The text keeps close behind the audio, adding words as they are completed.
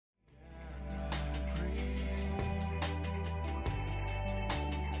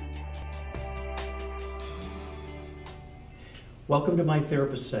Welcome to My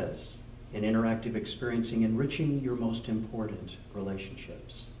Therapist Says, an interactive experiencing enriching your most important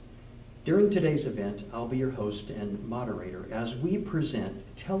relationships. During today's event, I'll be your host and moderator as we present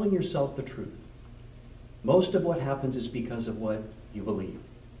Telling Yourself the Truth. Most of what happens is because of what you believe.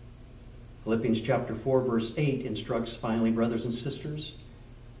 Philippians chapter 4, verse 8 instructs, finally, brothers and sisters,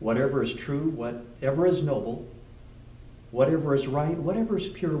 whatever is true, whatever is noble, whatever is right, whatever is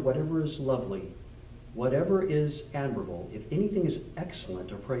pure, whatever is lovely, whatever is admirable, if anything is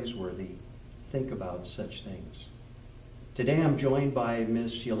excellent or praiseworthy, think about such things. Today I'm joined by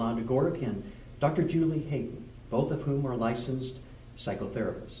Ms. Yolanda Gorick and Dr. Julie Hayden, both of whom are licensed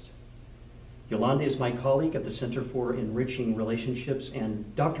psychotherapists. Yolanda is my colleague at the Center for Enriching Relationships,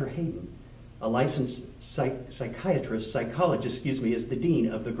 and Dr. Hayden, a licensed psychologist, is the Dean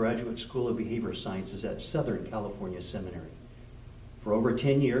of the Graduate School of Behavior Sciences at Southern California Seminary. For over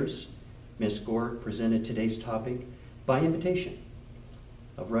 10 years, Ms. Gorick presented today's topic by invitation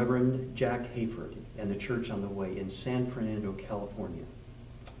of Reverend Jack Hayford and the Church on the Way in San Fernando, California.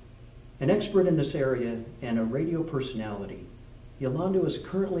 An expert in this area and a radio personality, Yolanda is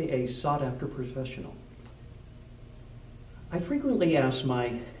currently a sought-after professional. I frequently ask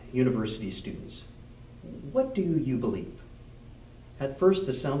my university students, what do you believe? At first,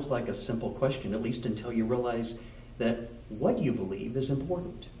 this sounds like a simple question, at least until you realize that what you believe is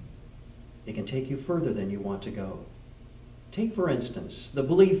important. It can take you further than you want to go. Take, for instance, the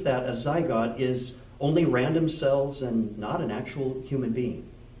belief that a zygote is only random cells and not an actual human being.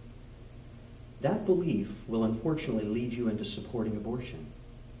 That belief will unfortunately lead you into supporting abortion.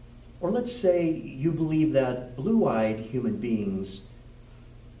 Or let's say you believe that blue-eyed human beings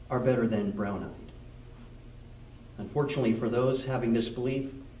are better than brown-eyed. Unfortunately for those having this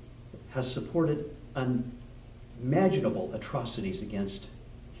belief, has supported unimaginable atrocities against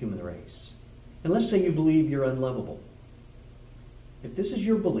human race. And let's say you believe you're unlovable. If this is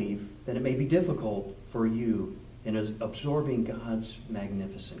your belief, then it may be difficult for you in absorbing God's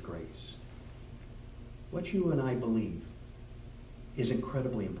magnificent grace. What you and I believe is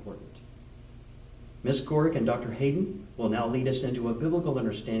incredibly important. Ms. Gorick and Dr. Hayden will now lead us into a biblical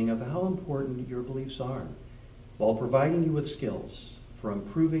understanding of how important your beliefs are, while providing you with skills for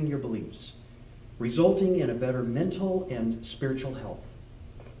improving your beliefs, resulting in a better mental and spiritual health.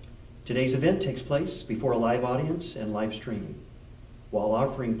 Today's event takes place before a live audience and live streaming, while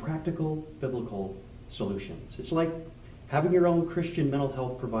offering practical biblical solutions. It's like having your own Christian mental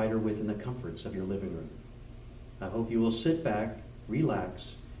health provider within the comforts of your living room. I hope you will sit back,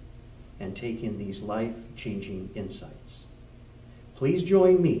 relax, and take in these life-changing insights. Please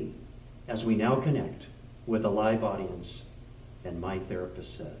join me as we now connect with a live audience and My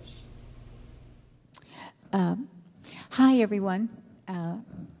Therapist Says. Hi, everyone.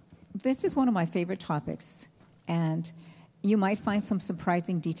 This is one of my favorite topics, and you might find some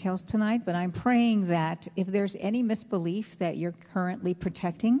surprising details tonight, but I'm praying that if there's any misbelief that you're currently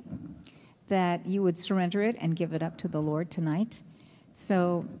protecting, that you would surrender it and give it up to the Lord tonight.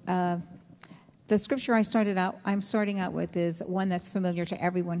 So the scripture I'm starting out with is one that's familiar to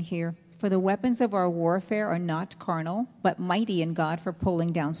everyone here. For the weapons of our warfare are not carnal, but mighty in God for pulling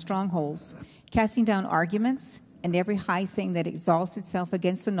down strongholds, casting down arguments, and every high thing that exalts itself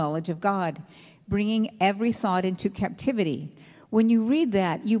against the knowledge of God, bringing every thought into captivity. When you read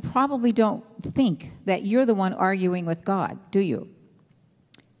that, you probably don't think that you're the one arguing with God, do you?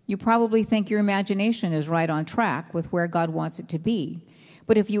 You probably think your imagination is right on track with where God wants it to be.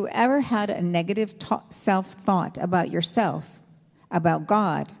 But if you ever had a negative self-thought about yourself, about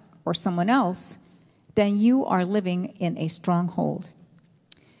God, or someone else, then you are living in a stronghold.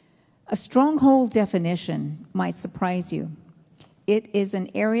 A stronghold definition might surprise you. It is an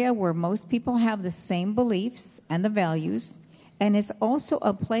area where most people have the same beliefs and the values, and it's also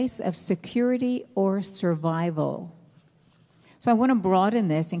a place of security or survival. So I want to broaden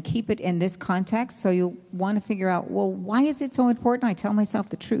this and keep it in this context, so you'll want to figure out, well, why is it so important I tell myself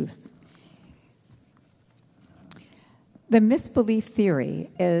the truth? The misbelief theory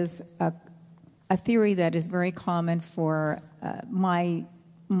is a theory that is very common for my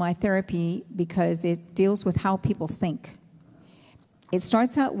therapy because it deals with how people think. It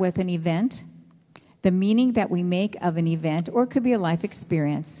starts out with an event, the meaning that we make of an event, or it could be a life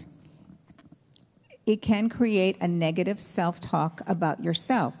experience. It can create a negative self-talk about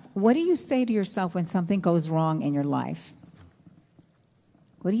yourself. What do you say to yourself when something goes wrong in your life?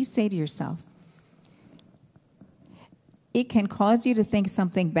 What do you say to yourself? It can cause you to think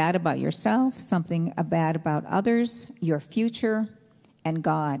something bad about yourself, something bad about others, your future, and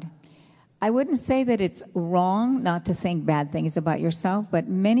God. I wouldn't say that it's wrong not to think bad things about yourself, but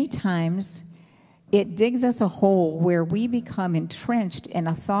many times it digs us a hole where we become entrenched in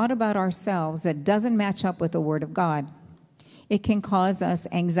a thought about ourselves that doesn't match up with the Word of God. It can cause us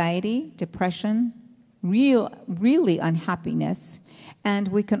anxiety, depression, really unhappiness, and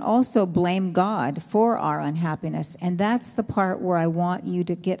we can also blame God for our unhappiness. And that's the part where I want you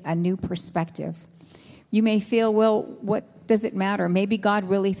to get a new perspective. You may feel, well, what does it matter? Maybe God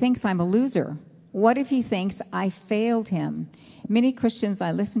really thinks I'm a loser. What if he thinks I failed him? Many Christians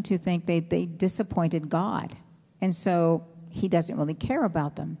I listen to think they disappointed God, and so he doesn't really care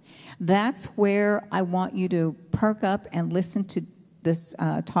about them. That's where I want you to perk up and listen to this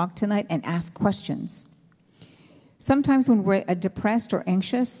talk tonight and ask questions. Sometimes when we're depressed or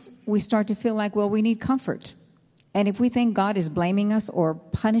anxious, we start to feel like, well, we need comfort. And if we think God is blaming us or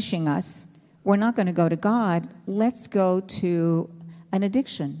punishing us, we're not going to go to God. Let's go to an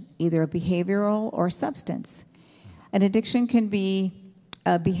addiction, either a behavioral or substance. An addiction can be,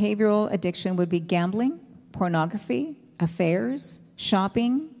 a behavioral addiction would be gambling, pornography, affairs,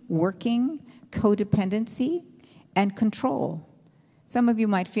 shopping, working, codependency, and control. Some of you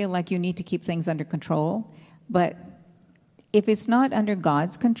might feel like you need to keep things under control, but if it's not under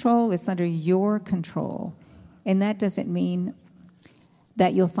God's control, it's under your control. And that doesn't mean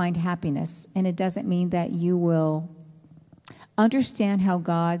that you'll find happiness, and it doesn't mean that you will understand how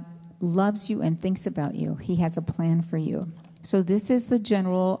God loves you and thinks about you. He has a plan for you. So this is the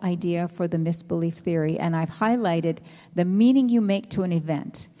general idea for the misbelief theory, and I've highlighted the meaning you make to an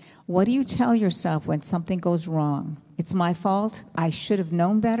event. What do you tell yourself when something goes wrong? It's my fault. I should have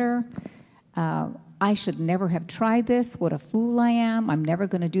known better. I should never have tried this. What a fool I am. I'm never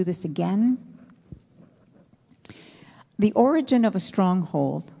going to do this again. The origin of a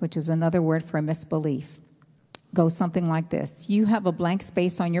stronghold, which is another word for a misbelief, goes something like this. You have a blank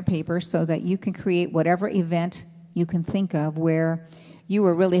space on your paper so that you can create whatever event you can think of where you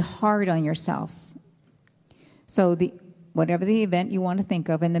were really hard on yourself. So whatever the event you want to think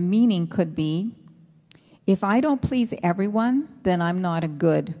of, and the meaning could be, if I don't please everyone, then I'm not a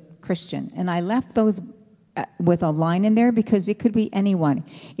good Christian. And I left those with a line in there because it could be anyone.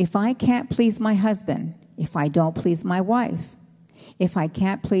 If I can't please my husband, if I don't please my wife, if I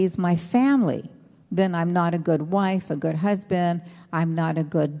can't please my family, then I'm not a good wife, a good husband, I'm not a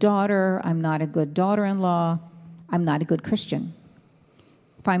good daughter, I'm not a good daughter-in-law, I'm not a good Christian.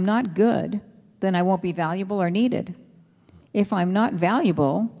 If I'm not good, then I won't be valuable or needed. If I'm not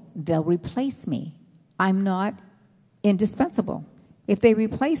valuable, they'll replace me. I'm not indispensable. If they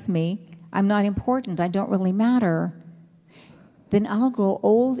replace me, I'm not important, I don't really matter. Then I'll grow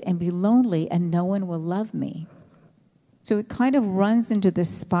old and be lonely and no one will love me. So it kind of runs into this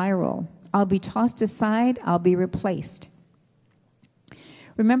spiral. I'll be tossed aside, I'll be replaced.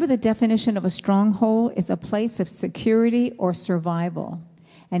 Remember, the definition of a stronghold is a place of security or survival.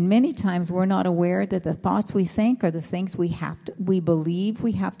 And many times we're not aware that the thoughts we think are the things we believe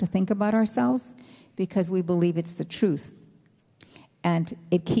we have to think about ourselves because we believe it's the truth. And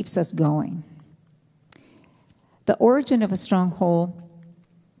it keeps us going. The origin of a stronghold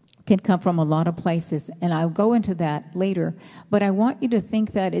can come from a lot of places, and I'll go into that later. But I want you to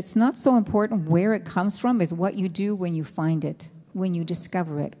think that it's not so important where it comes from as what you do when you find it, when you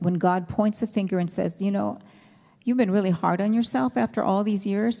discover it, when God points a finger and says, you know, you've been really hard on yourself after all these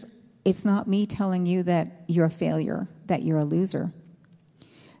years. It's not me telling you that you're a failure, that you're a loser.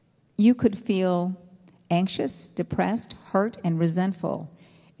 You could feel anxious, depressed, hurt, and resentful.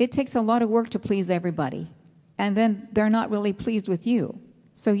 It takes a lot of work to please everybody, and then they're not really pleased with you.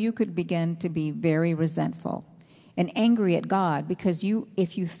 So you could begin to be very resentful and angry at God because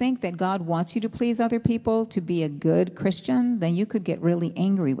if you think that God wants you to please other people, to be a good Christian, then you could get really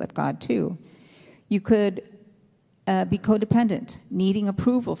angry with God too. You could be codependent, needing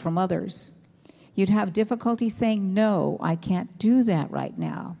approval from others. You'd have difficulty saying, no, I can't do that right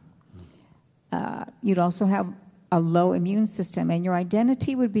now. You'd also have a low immune system, and your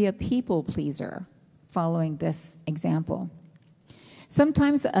identity would be a people pleaser, following this example.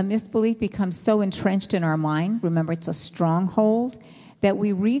 Sometimes a misbelief becomes so entrenched in our mind, remember it's a stronghold, that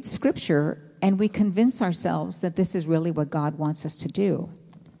we read Scripture and we convince ourselves that this is really what God wants us to do.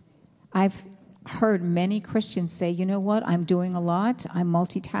 I've heard many Christians say, you know what, I'm doing a lot, I'm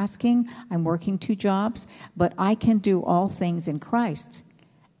multitasking, I'm working 2 jobs, but I can do all things in Christ.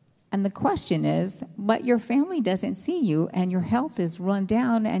 And the question is, but your family doesn't see you and your health is run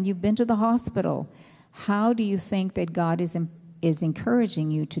down and you've been to the hospital. How do you think that God is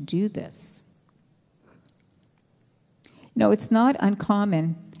encouraging you to do this? You know, it's not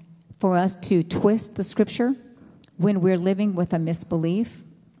uncommon for us to twist the Scripture when we're living with a misbelief.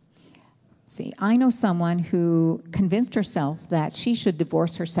 See, I know someone who convinced herself that she should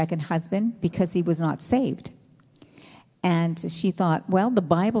divorce her second husband because he was not saved. And she thought, well, the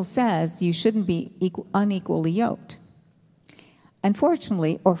Bible says you shouldn't be unequally yoked.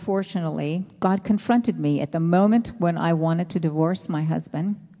 Unfortunately, or fortunately, God confronted me at the moment when I wanted to divorce my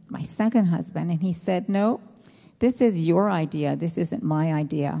husband, my second husband, and he said, no, this is your idea. This isn't my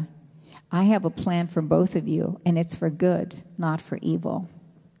idea. I have a plan for both of you, and it's for good, not for evil.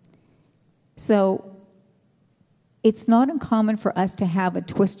 So it's not uncommon for us to have a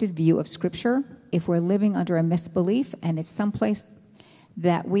twisted view of Scripture if we're living under a misbelief, and it's someplace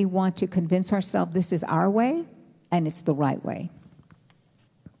that we want to convince ourselves this is our way, and it's the right way.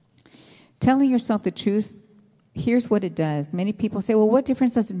 Telling yourself the truth, here's what it does. Many people say, well, what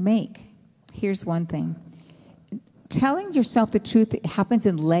difference does it make? Here's one thing. Telling yourself the truth happens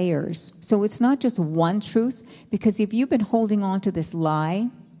in layers. So it's not just one truth, because if you've been holding on to this lie,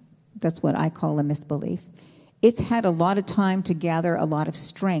 that's what I call a misbelief, it's had a lot of time to gather a lot of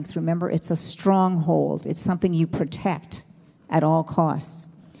strength. Remember, it's a stronghold. It's something you protect at all costs.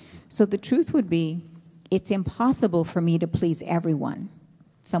 So the truth would be, it's impossible for me to please everyone.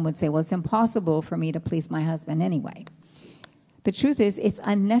 Some would say, well, it's impossible for me to please my husband anyway. The truth is, it's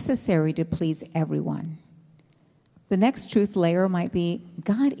unnecessary to please everyone. The next truth layer might be,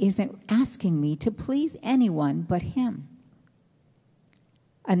 God isn't asking me to please anyone but him.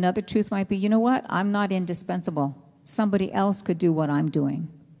 Another truth might be, you know what? I'm not indispensable. Somebody else could do what I'm doing.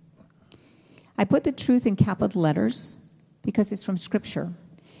 I put the truth in capital letters because it's from Scripture.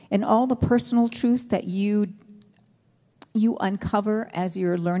 And all the personal truths that you uncover as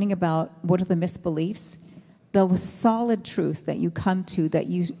you're learning about what are the misbeliefs, the solid truth that you come to, that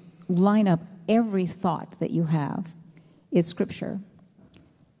you line up every thought that you have, is Scripture.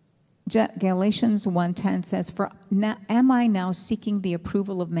 Galatians 1:10 says, am I now seeking the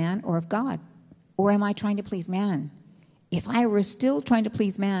approval of man or of God? Or am I trying to please man? If I were still trying to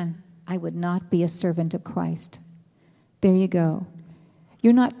please man, I would not be a servant of Christ. There you go.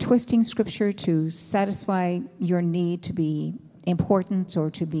 You're not twisting Scripture to satisfy your need to be important or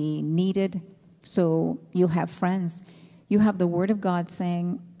to be needed, so you'll have friends. You have the Word of God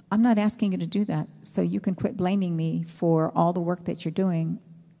saying, I'm not asking you to do that, so you can quit blaming me for all the work that you're doing.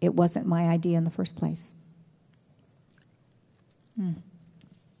 It wasn't my idea in the first place.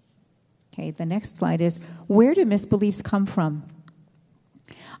 Okay, the next slide is, where do misbeliefs come from?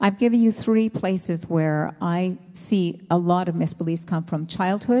 I've given you 3 places where I see a lot of misbeliefs come from: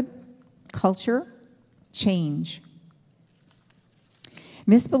 childhood, culture, change.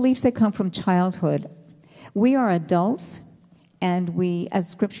 Misbeliefs that come from childhood. We are adults, and we, as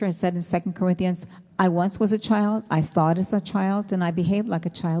Scripture has said in 2 Corinthians, I once was a child, I thought as a child, and I behaved like a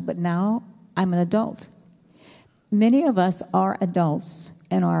child, but now I'm an adult. Many of us are adults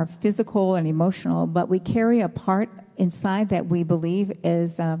and are physical and emotional, but we carry a part inside that we believe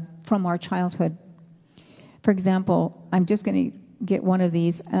is from our childhood. For example, I'm just going to get one of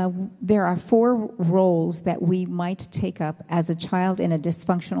these. There are 4 roles that we might take up as a child in a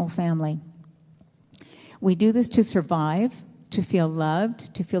dysfunctional family. We do this to survive, to feel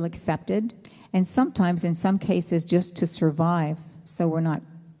loved, to feel accepted, and sometimes, in some cases, just to survive so we're not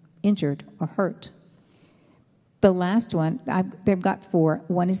injured or hurt. The last one, they've got 4.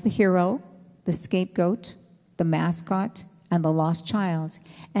 One is the hero, the scapegoat, the mascot, and the lost child.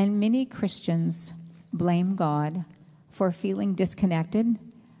 And many Christians blame God for feeling disconnected,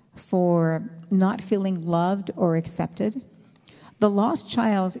 for not feeling loved or accepted. The lost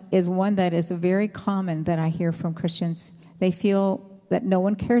child is one that is very common that I hear from Christians. They feel that no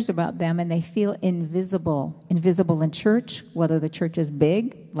one cares about them, and they feel invisible. Invisible in church, whether the church is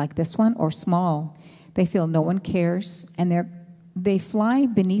big, like this one, or small. They feel no one cares, and they fly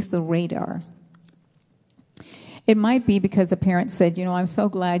beneath the radar. It might be because a parent said, I'm so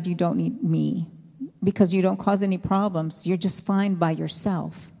glad you don't need me, because you don't cause any problems. You're just fine by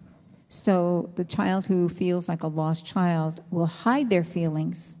yourself. So the child who feels like a lost child will hide their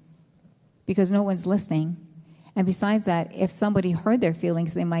feelings because no one's listening. And besides that, if somebody heard their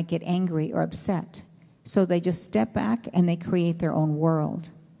feelings, they might get angry or upset. So they just step back and they create their own world.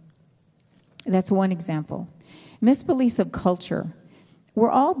 That's one example. Misbeliefs of culture. We're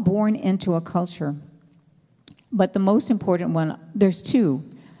all born into a culture. But the most important one, there's 2.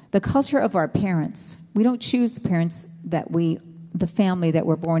 The culture of our parents. We don't choose the parents the family that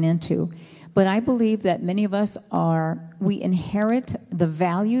we're born into. But I believe that many of us we inherit the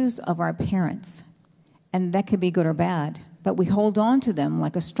values of our parents. And that could be good or bad. But we hold on to them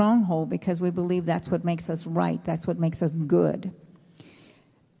like a stronghold because we believe that's what makes us right. That's what makes us good.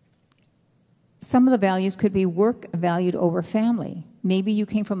 Some of the values could be work valued over family. Maybe you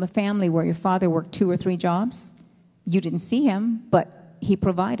came from a family where your father worked 2 or 3 jobs. You didn't see him, but he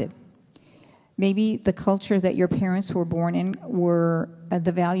provided. Maybe the culture that your parents were born in were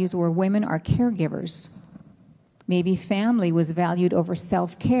the values where women are caregivers. Maybe family was valued over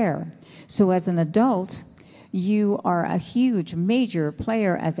self-care. So as an adult, you are a huge, major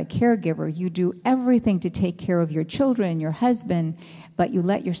player as a caregiver. You do everything to take care of your children, your husband, but you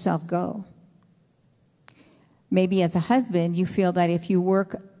let yourself go. Maybe as a husband, you feel that if you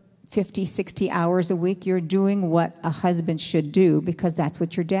work 50, 60 hours a week, you're doing what a husband should do because that's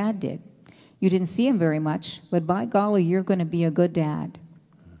what your dad did. You didn't see him very much, but by golly, you're going to be a good dad.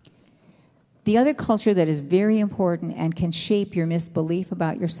 The other culture that is very important and can shape your misbelief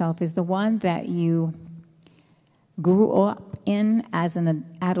about yourself is the one that you grew up in as an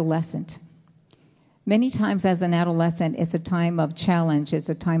adolescent. Many times as an adolescent, it's a time of challenge, it's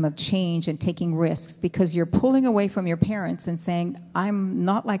a time of change and taking risks because you're pulling away from your parents and saying, I'm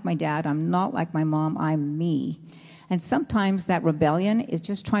not like my dad, I'm not like my mom, I'm me. And sometimes that rebellion is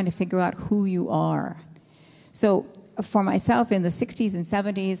just trying to figure out who you are. So for myself, in the 60s and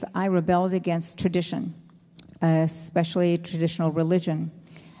 70s, I rebelled against tradition, especially traditional religion.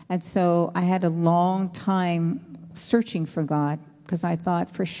 And so I had a long time searching for God because I thought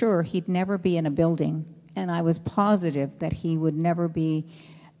for sure he'd never be in a building. And I was positive that he would never be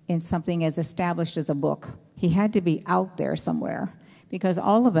in something as established as a book. He had to be out there somewhere because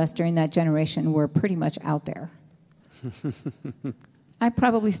all of us during that generation were pretty much out there. I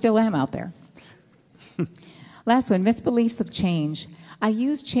probably still am out there. Last one, misbeliefs of change. I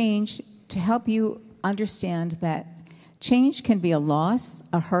use change to help you understand that change can be a loss,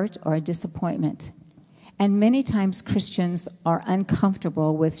 a hurt, or a disappointment. And many times Christians are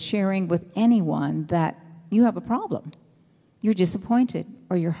uncomfortable with sharing with anyone that you have a problem. You're disappointed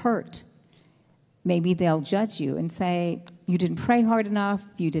or you're hurt. Maybe they'll judge you and say, you didn't pray hard enough,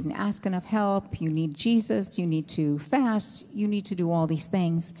 you didn't ask enough help, you need Jesus, you need to fast, you need to do all these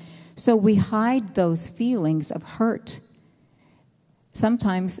things. So we hide those feelings of hurt.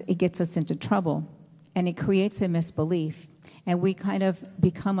 Sometimes it gets us into trouble, and it creates a misbelief. And we kind of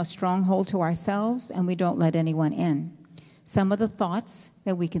become a stronghold to ourselves, and we don't let anyone in. Some of the thoughts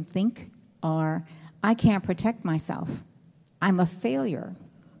that we can think are, I can't protect myself. I'm a failure.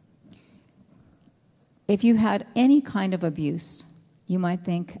 If you had any kind of abuse, you might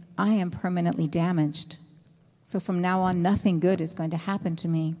think, I am permanently damaged. So from now on, nothing good is going to happen to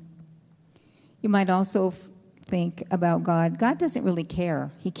me. You might also think about God. God doesn't really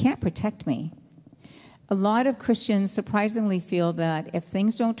care. He can't protect me. A lot of Christians surprisingly feel that if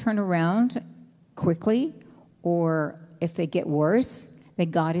things don't turn around quickly or if they get worse,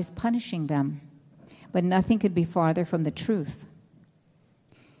 that God is punishing them. But nothing could be farther from the truth.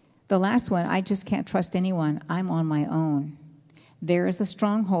 The last one, I just can't trust anyone. I'm on my own. There is a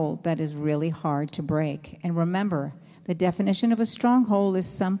stronghold that is really hard to break. And remember, the definition of a stronghold is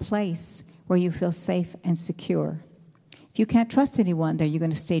some place where you feel safe and secure. If you can't trust anyone there, you're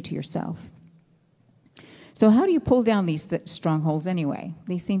going to stay to yourself. So how do you pull down these strongholds anyway?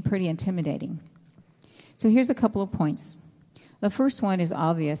 They seem pretty intimidating. So here's a couple of points. The first one is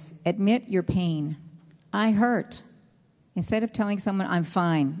obvious. Admit your pain. I hurt. Instead of telling someone, I'm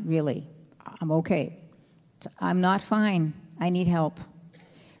fine, really, I'm okay. I'm not fine. I need help.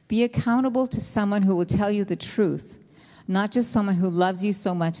 Be accountable to someone who will tell you the truth, not just someone who loves you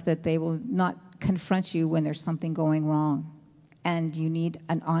so much that they will not confront you when there's something going wrong and you need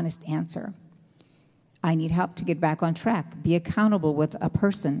an honest answer. I need help to get back on track. Be accountable with a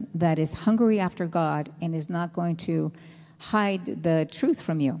person that is hungry after God and is not going to hide the truth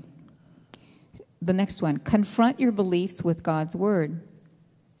from you. The next one, confront your beliefs with God's word.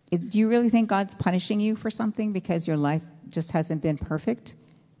 Do you really think God's punishing you for something because your life just hasn't been perfect?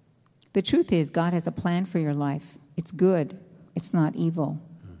 The truth is, God has a plan for your life. It's good. It's not evil.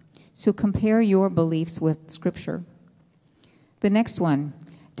 So compare your beliefs with Scripture. The next one,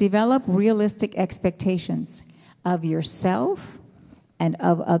 develop realistic expectations of yourself and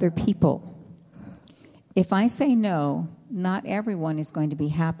of other people. If I say no, not everyone is going to be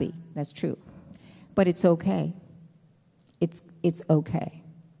happy. That's true. But it's okay. It's okay.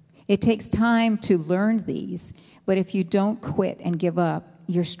 It takes time to learn these, but if you don't quit and give up,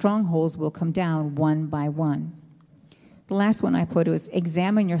 your strongholds will come down one by one. The last one I put was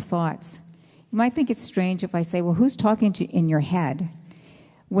examine your thoughts. You might think it's strange if I say, well, who's talking to you in your head?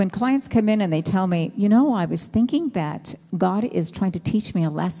 When clients come in and they tell me, I was thinking that God is trying to teach me a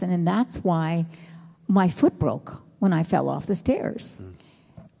lesson, and that's why my foot broke when I fell off the stairs.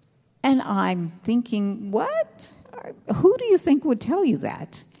 And I'm thinking, what? Who do you think would tell you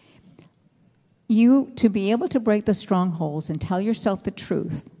that? to be able to break the strongholds and tell yourself the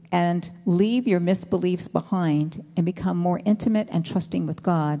truth and leave your misbeliefs behind and become more intimate and trusting with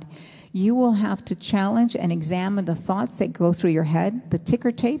God, you will have to challenge and examine the thoughts that go through your head, the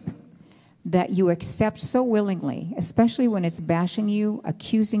ticker tape that you accept so willingly, especially when it's bashing you,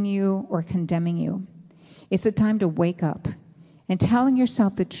 accusing you, or condemning you. It's a time to wake up. And telling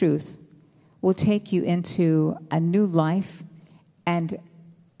yourself the truth will take you into a new life and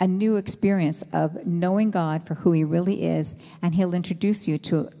a new experience of knowing God for who He really is, and He'll introduce you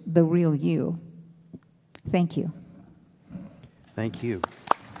to the real you. Thank you. Thank you.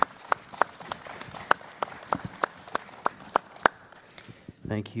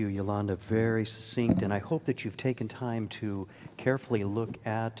 Thank you, Yolanda. Very succinct, and I hope that you've taken time to carefully look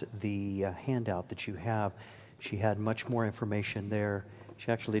at the handout that you have. She had much more information there.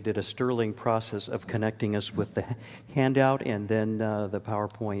 She actually did a sterling process of connecting us with the handout and then the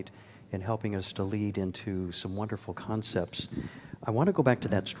PowerPoint and helping us to lead into some wonderful concepts. I want to go back to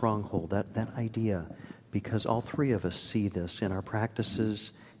that stronghold, that idea, because all three of us see this in our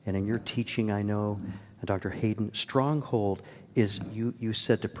practices and in your teaching, I know, Dr. Hayden. Stronghold is, you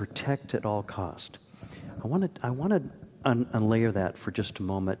said, to protect at all cost. I want to unlayer that for just a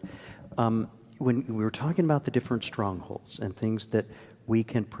moment. When we were talking about the different strongholds and things that we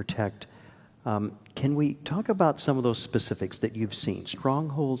can protect, can we talk about some of those specifics that you've seen,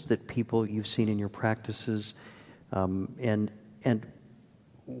 strongholds that you've seen in your practices, and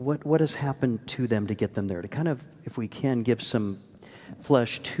what has happened to them to get them there? To kind of, if we can, give some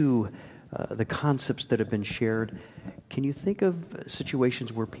flesh to the concepts that have been shared. Can you think of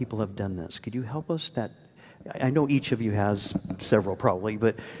situations where people have done this? Could you help us? I know each of you has several probably,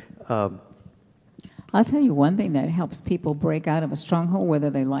 but I'll tell you one thing that helps people break out of a stronghold, whether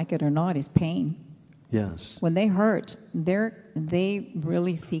they like it or not, is pain. Yes. When they hurt, they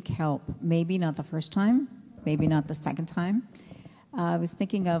really seek help. Maybe not the first time, maybe not the second time. I was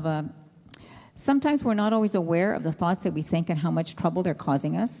thinking of sometimes we're not always aware of the thoughts that we think and how much trouble they're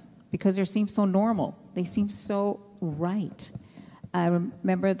causing us because they seem so normal. They seem so right. I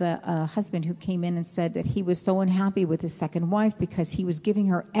remember the husband who came in and said that he was so unhappy with his second wife because he was giving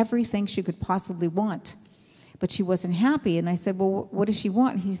her everything she could possibly want, but she wasn't happy. And I said, well, what does she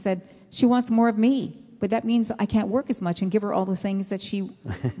want? He said, she wants more of me, but that means I can't work as much and give her all the things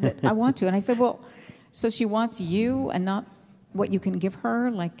that I want to. And I said, well, so she wants you and not what you can give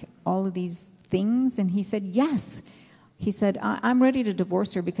her, like all of these things? And he said, yes. He said, I'm ready to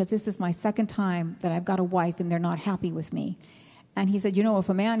divorce her because this is my second time that I've got a wife and they're not happy with me. And he said, if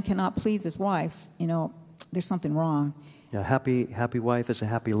a man cannot please his wife, there's something wrong. Yeah, happy wife is a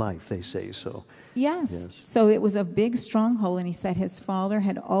happy life, they say so. Yes. So it was a big stronghold, and he said his father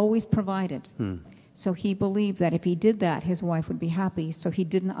had always provided. So he believed that if he did that, his wife would be happy. So he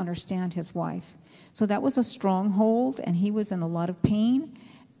didn't understand his wife. So that was a stronghold, and he was in a lot of pain.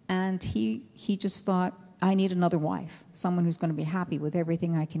 And he just thought, I need another wife, someone who's going to be happy with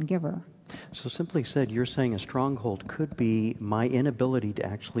everything I can give her. So simply said, you're saying a stronghold could be my inability to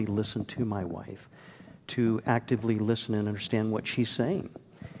actually listen to my wife, to actively listen and understand what she's saying.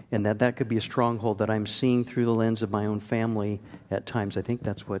 And that could be a stronghold that I'm seeing through the lens of my own family at times. I think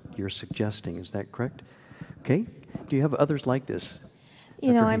that's what you're suggesting. Is that correct? Okay. Do you have others like this?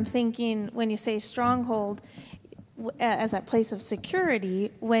 I'm thinking when you say stronghold, as that place of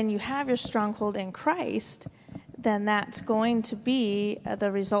security, when you have your stronghold in Christ, then that's going to be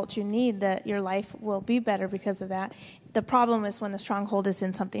the result you need, that your life will be better because of that. The problem is when the stronghold is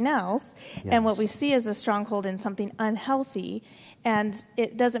in something else, yes. And what we see is a stronghold in something unhealthy, and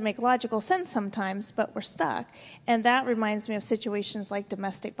it doesn't make logical sense sometimes, but we're stuck. And that reminds me of situations like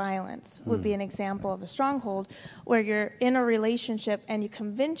domestic violence would be an example of a stronghold, where you're in a relationship and you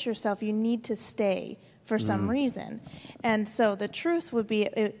convince yourself you need to stay for some reason. And so the truth would be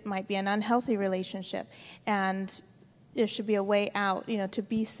it might be an unhealthy relationship, and there should be a way out, to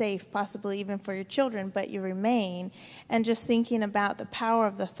be safe, possibly even for your children, but you remain. And just thinking about the power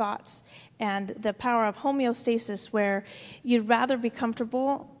of the thoughts and the power of homeostasis, where you'd rather be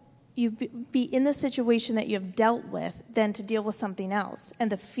comfortable, you be in the situation that you have dealt with than to deal with something else,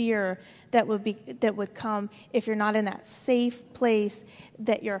 and the fear that would come if you're not in that safe place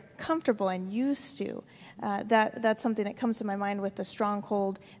that you're comfortable and used to. That's something that comes to my mind with the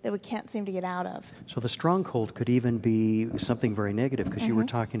stronghold that we can't seem to get out of. So the stronghold could even be something very negative, because you were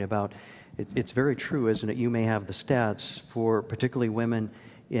talking about, it's very true, isn't it? You may have the stats for particularly women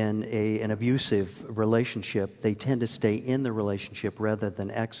in an abusive relationship. They tend to stay in the relationship rather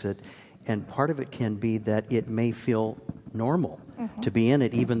than exit. And part of it can be that it may feel normal to be in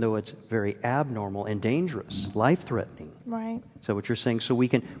it, even though it's very abnormal and dangerous, life-threatening. Right. So what you're saying, so we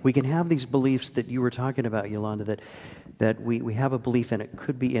can have these beliefs that you were talking about, Yolanda, that we have a belief and it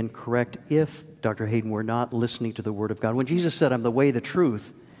could be incorrect if, Dr. Hayden, we're not listening to the Word of God. When Jesus said, I'm the way, the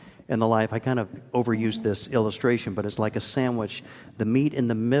truth, and the life, I kind of overused this illustration, but it's like a sandwich. The meat in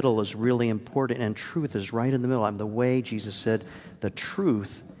the middle is really important, and truth is right in the middle. I'm the way, Jesus said, the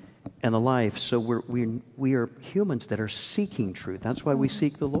truth and the life. So we are humans that are seeking truth. That's why we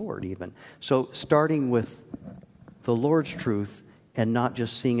seek the Lord even. So starting with the Lord's truth and not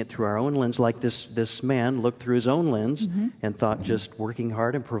just seeing it through our own lens, like this man looked through his own lens and thought just working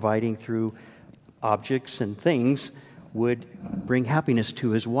hard and providing through objects and things would bring happiness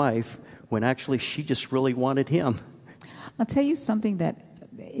to his wife when actually she just really wanted him. I'll tell you something that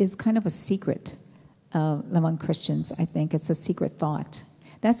is kind of a secret among Christians. I think it's a secret thought.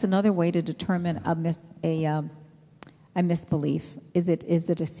 That's another way to determine a misbelief. Is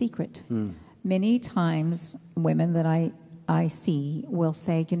it a secret? Many times women that I see will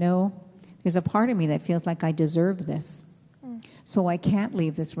say, there's a part of me that feels like I deserve this. So I can't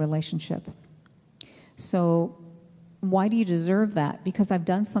leave this relationship. So why do you deserve that? Because I've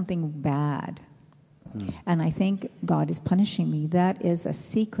done something bad. And I think God is punishing me. That is a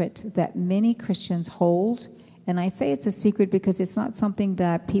secret that many Christians hold. And I say it's a secret because it's not something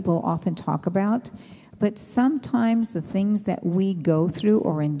that people often talk about. But sometimes the things that we go through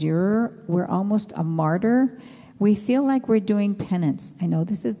or endure, we're almost a martyr. We feel like we're doing penance. I know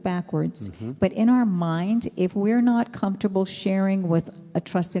this is backwards. But in our mind, if we're not comfortable sharing with a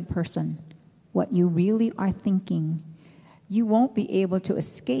trusted person what you really are thinking, you won't be able to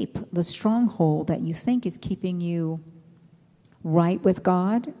escape the stronghold that you think is keeping you right with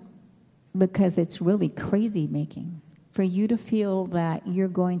God, because it's really crazy making. For you to feel that you're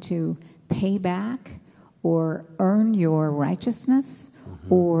going to pay back or earn your righteousness,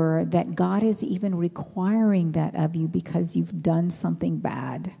 or that God is even requiring that of you because you've done something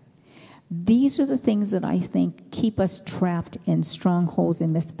bad. These are the things that I think keep us trapped in strongholds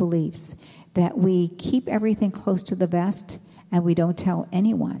and misbeliefs, that we keep everything close to the vest and we don't tell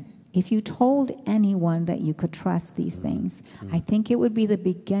anyone. If you told anyone that you could trust these things, I think it would be the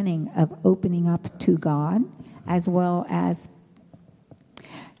beginning of opening up to God, as well as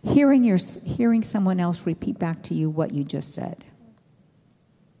hearing someone else repeat back to you what you just said.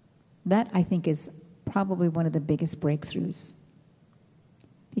 That, I think, is probably one of the biggest breakthroughs.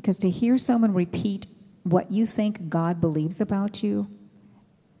 Because to hear someone repeat what you think God believes about you,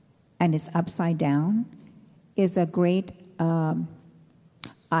 and it's upside down, is a great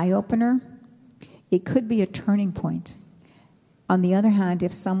eye-opener. It could be a turning point. On the other hand,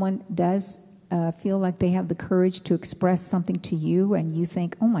 if someone does feel like they have the courage to express something to you and you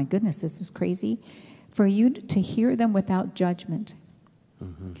think, oh my goodness, this is crazy, for you to hear them without judgment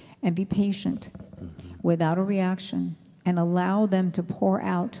and be patient without a reaction and allow them to pour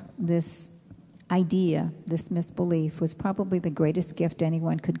out this idea, this misbelief, was probably the greatest gift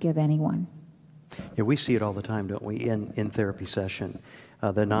anyone could give anyone. Yeah, we see it all the time, don't we, in therapy session.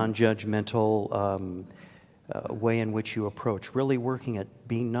 The non-judgmental way in which you approach, really working at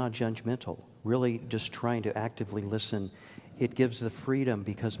being non-judgmental, really just trying to actively listen. It gives the freedom,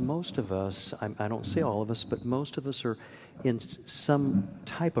 because most of us, I don't say all of us, but most of us are in some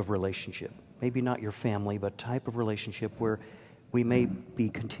type of relationship, maybe not your family, but type of relationship where we may be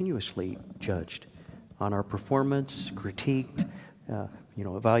continuously judged on our performance, critiqued,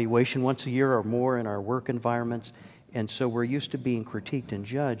 evaluation once a year or more in our work environments. And so we're used to being critiqued and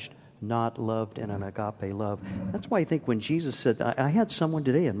judged, not loved in an agape love. That's why I think when Jesus said, I had someone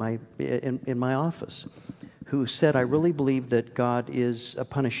today in my office who said, I really believe that God is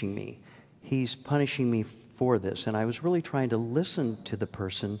punishing me. He's punishing me for this. And I was really trying to listen to the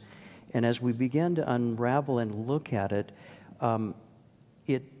person. And as we began to unravel and look at it,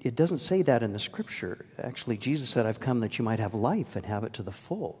 it doesn't say that in the Scripture. Actually, Jesus said, I've come that you might have life and have it to the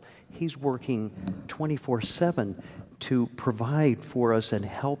full. He's working 24/7 to provide for us and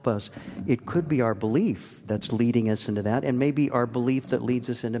help us. It could be our belief that's leading us into that, and maybe our belief that leads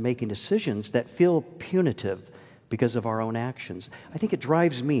us into making decisions that feel punitive because of our own actions. I think it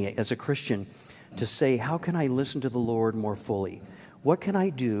drives me as a Christian to say, how can I listen to the Lord more fully? What can I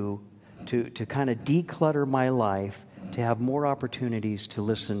do to kind of declutter my life, to have more opportunities to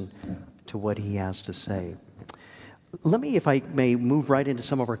listen to what He has to say? Let me, if I may, move right into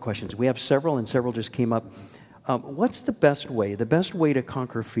some of our questions. We have several, and several just came up. What's the best way to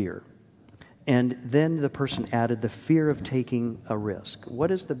conquer fear? And then the person added the fear of taking a risk.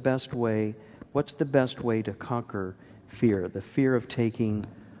 What's the best way to conquer fear, the fear of taking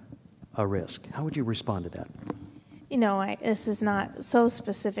a risk? How would you respond to that? this is not so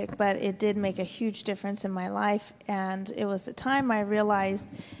specific, but it did make a huge difference in my life. And it was the time I realized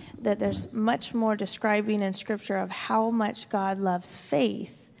that there's much more describing in Scripture of how much God loves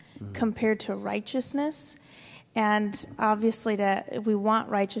faith compared to righteousness. And obviously that we want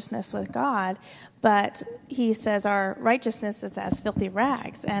righteousness with God, but he says our righteousness is as filthy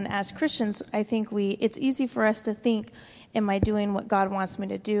rags. And as Christians, I think it's easy for us to think, am I doing what God wants me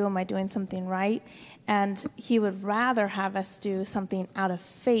to do? Am I doing something right? And he would rather have us do something out of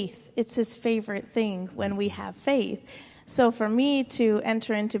faith. It's his favorite thing when we have faith. So for me to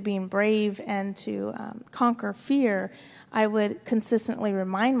enter into being brave and to conquer fear, I would consistently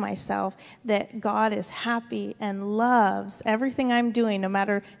remind myself that God is happy and loves everything I'm doing, no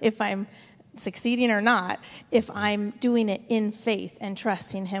matter if I'm succeeding or not, if I'm doing it in faith and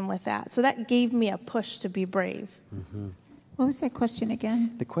trusting him with that. So that gave me a push to be brave. Mm-hmm. What was that question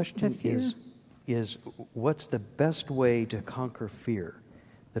again? The question is what's the best way to conquer fear,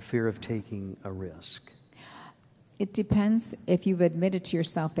 the fear of taking a risk? It depends if you've admitted to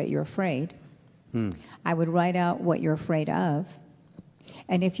yourself that you're afraid. I would write out what you're afraid of.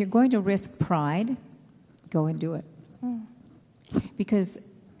 And if you're going to risk pride, go and do it.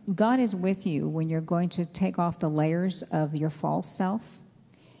 Because God is with you when you're going to take off the layers of your false self.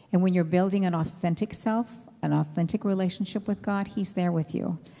 And when you're building an authentic self, an authentic relationship with God, he's there with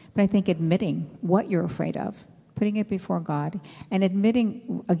you. But I think admitting what you're afraid of, putting it before God, and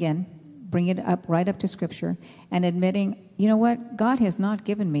admitting, again, bring it up right up to Scripture, and admitting, you know what, God has not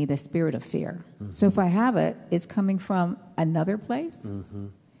given me the spirit of fear. So if I have it, it's coming from another place.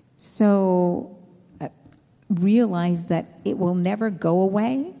 So realize that it will never go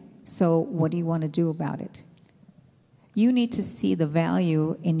away. So what do you want to do about it? You need to see the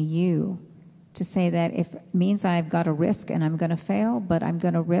value in you to say that if it means I've got to risk and I'm going to fail, but I'm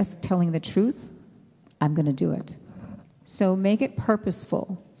going to risk telling the truth, I'm going to do it. So make it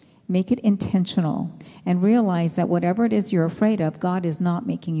purposeful. Make it intentional, and realize that whatever it is you're afraid of, God is not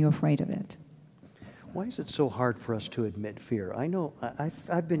making you afraid of it. Why is it so hard for us to admit fear? I know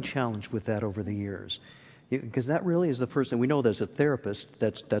I've been challenged with that over the years, because that really is the first thing. We know that as a therapist,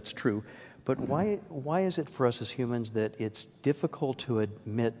 that's true. But why is it for us as humans that it's difficult to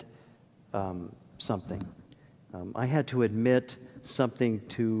admit something? I had to admit something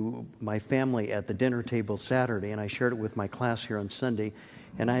to my family at the dinner table Saturday, and I shared it with my class here on Sunday.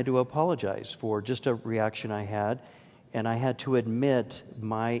 And I had to apologize for just a reaction I had, and I had to admit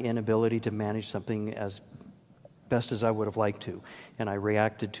my inability to manage something as best as I would have liked to. And I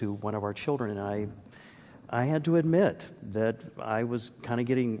reacted to one of our children, and I had to admit that I was kind of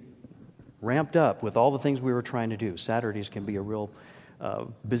getting ramped up with all the things we were trying to do. Saturdays can be a real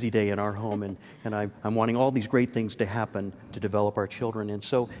busy day in our home, and I'm wanting all these great things to happen to develop our children. And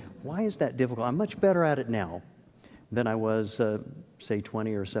so why is that difficult? I'm much better at it now than I was, say,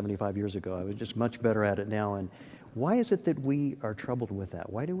 20 or 75 years ago. I was just much better at it now. And why is it that we are troubled with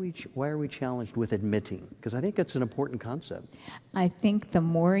that? Why are we challenged with admitting? Because I think it's an important concept. I think the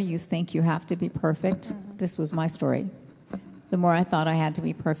more you think you have to be perfect, this was my story, the more I thought I had to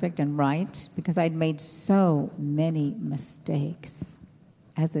be perfect and right, because I'd made so many mistakes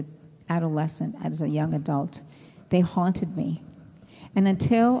as an adolescent, as a young adult. They haunted me. And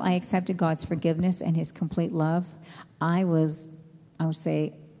until I accepted God's forgiveness and his complete love, I would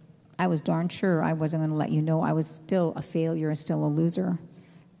say, I was darn sure I wasn't going to let you know I was still a failure and still a loser.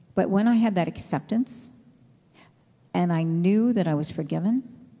 But when I had that acceptance and I knew that I was forgiven,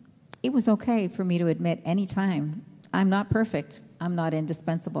 it was okay for me to admit any time, I'm not perfect, I'm not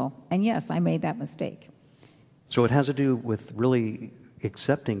indispensable. And yes, I made that mistake. So it has to do with really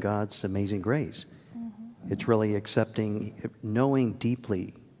accepting God's amazing grace. It's really accepting, knowing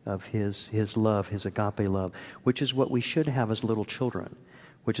deeply of his love, his agape love, which is what we should have as little children,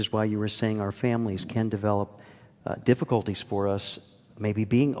 which is why you were saying our families can develop difficulties for us, maybe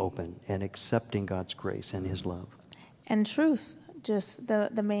being open and accepting God's grace and his love. And truth, just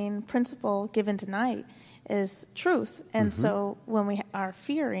the main principle given tonight is truth. And so when we are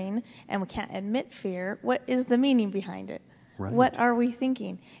fearing and we can't admit fear, what is the meaning behind it? Right. What are we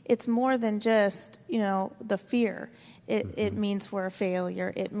thinking? It's more than just, the fear. It means we're a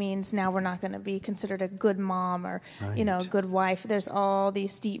failure. It means now we're not going to be considered a good mom or, a good wife. There's all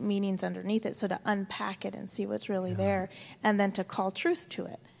these deep meanings underneath it. So to unpack it and see what's really there, and then to call truth to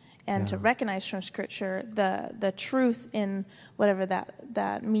it, and to recognize from Scripture the truth in whatever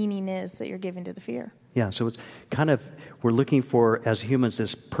that meaning is that you're giving to the fear. Yeah, so it's kind of, we're looking for, as humans,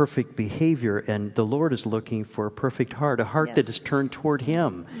 this perfect behavior, and the Lord is looking for a perfect heart, a heart that is turned toward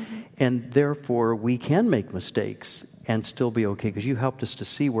Him. And therefore, we can make mistakes and still be okay, because you helped us to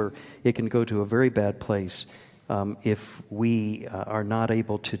see where it can go to a very bad place if we are not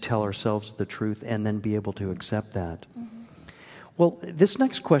able to tell ourselves the truth and then be able to accept that. Well, this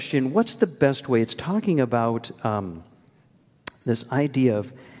next question, what's the best way? It's talking about this idea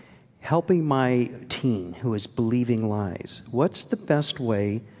of helping my teen who is believing lies. What's the best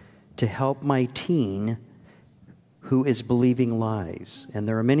way to help my teen who is believing lies? And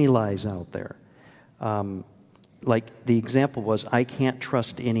there are many lies out there. Like the example was, I can't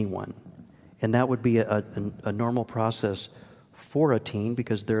trust anyone. And that would be a normal process for a teen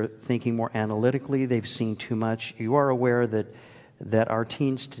because they're thinking more analytically. They've seen too much. You are aware that our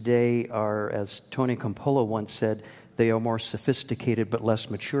teens today are, as Tony Campolo once said, they are more sophisticated but less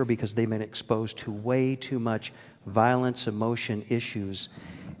mature because they've been exposed to way too much violence, emotion, issues.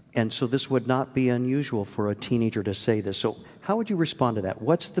 And so this would not be unusual for a teenager to say this. So how would you respond to that?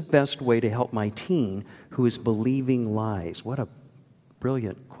 What's the best way to help my teen who is believing lies? What a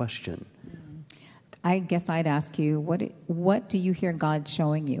brilliant question. I guess I'd ask you, what do you hear God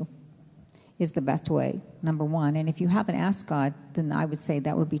showing you is the best way, number one? And if you haven't asked God, then I would say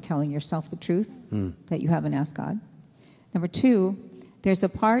that would be telling yourself the truth, that you haven't asked God. Number two, there's a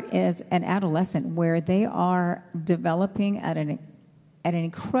part as an adolescent where they are developing at an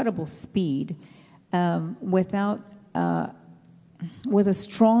incredible speed with a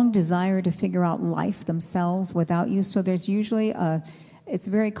strong desire to figure out life themselves without you. So there's usually it's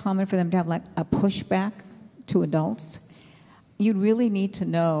very common for them to have like a pushback to adults. You really need to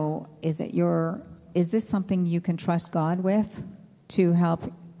know, is this something you can trust God with to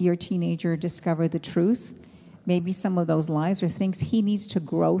help your teenager discover the truth? Maybe some of those lies are things he needs to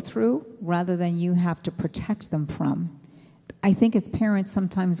grow through rather than you have to protect them from. I think as parents,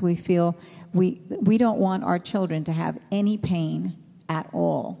 sometimes we feel we don't want our children to have any pain at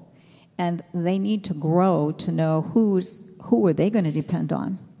all. And they need to grow to know who are they going to depend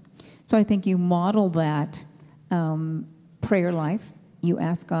on. So I think you model that prayer life. You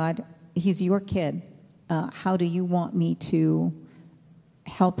ask God, he's your kid. How do you want me to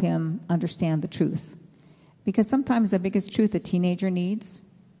help him understand the truth? Because sometimes the biggest truth a teenager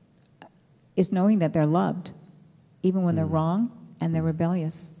needs is knowing that they're loved, even when they're wrong and they're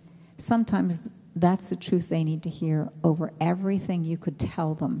rebellious. Sometimes that's the truth they need to hear over everything you could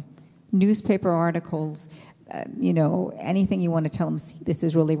tell them. Newspaper articles, anything you want to tell them, see, this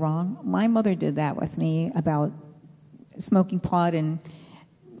is really wrong. My mother did that with me about smoking pot and,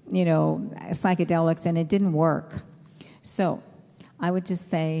 psychedelics, and it didn't work. So I would just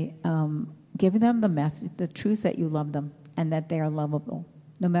say, give them the message, the truth that you love them and that they are lovable,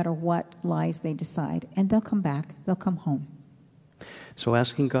 no matter what lies they decide. And they'll come back. They'll come home. So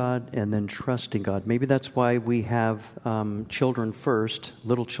asking God and then trusting God. Maybe that's why we have children first,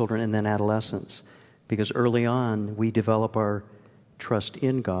 little children, and then adolescents. Because early on, we develop our trust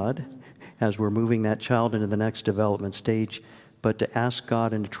in God as we're moving that child into the next development stage. But to ask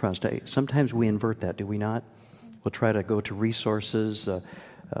God and to trust. Sometimes we invert that, do we not? We'll try to go to resources.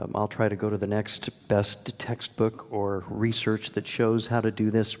 I'll try to go to the next best textbook or research that shows how to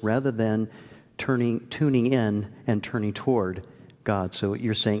do this rather than tuning in and turning toward God. So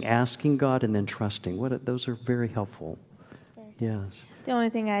you're saying asking God and then trusting. Those are very helpful. Yes. The only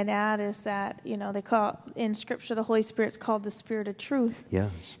thing I'd add is that, they call in Scripture the Holy Spirit's called the Spirit of Truth.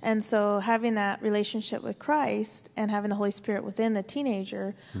 Yes. And so having that relationship with Christ and having the Holy Spirit within the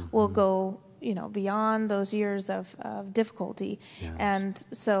teenager will go beyond those years of difficulty. Yes. And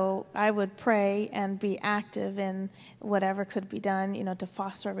so I would pray and be active in whatever could be done, to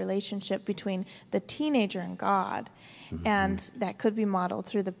foster a relationship between the teenager and God. And that could be modeled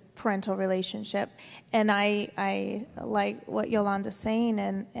through the parental relationship. And I like what Yolanda's saying,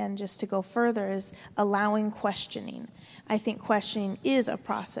 and just to go further is allowing questioning. I think questioning is a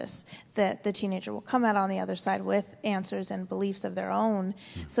process that the teenager will come out on the other side with answers and beliefs of their own.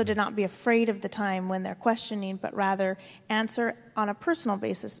 So to not be afraid of the time when they're questioning, but rather answer on a personal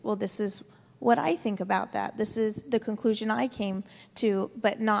basis. Well, this is what I think about that. This is the conclusion I came to,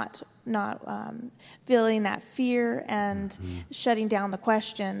 but not feeling that fear and shutting down the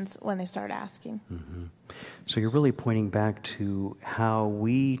questions when they start asking. So you're really pointing back to how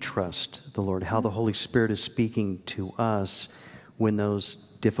we trust the Lord, how the Holy Spirit is speaking to us when those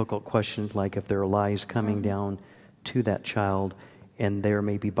difficult questions, like if there are lies coming down to that child and they're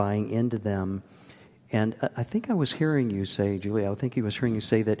maybe buying into them. And I think I was hearing you say, Julia,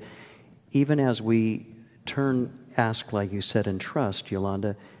 that even as we ask, like you said, and trust,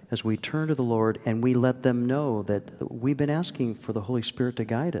 Yolanda, as we turn to the Lord and we let them know that we've been asking for the Holy Spirit to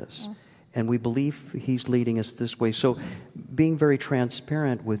guide us. And we believe He's leading us this way. So being very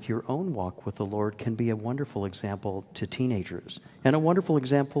transparent with your own walk with the Lord can be a wonderful example to teenagers and a wonderful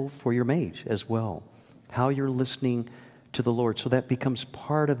example for your mate as well. how you're listening to the Lord. So that becomes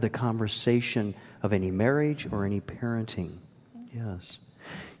part of the conversation of any marriage or any parenting. Yes.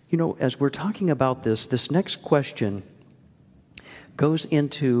 You know, as we're talking about this next question goes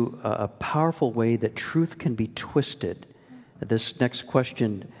into a powerful way that truth can be twisted. This next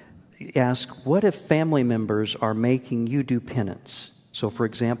question asks, what if family members are making you do penance? So, for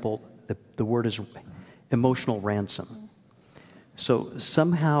example, the word is emotional ransom. So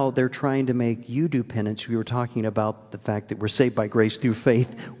somehow they're trying to make you do penance. We were talking about the fact that we're saved by grace through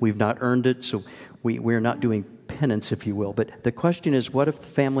faith. We've not earned it, so we're not doing penance, if you will. But the question is, what if the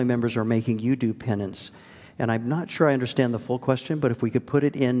family members are making you do penance? And I'm not sure I understand the full question, but if we could put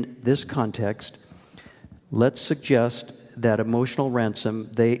it in this context, let's suggest that emotional ransom,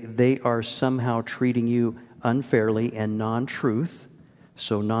 they are somehow treating you unfairly and non-truth.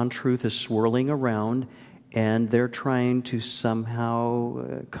 So non-truth is swirling around, and they're trying to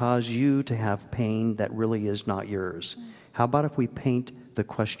somehow cause you to have pain that really is not yours. How about if we paint the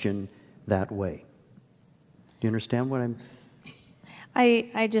question that way? Do you understand what I'm...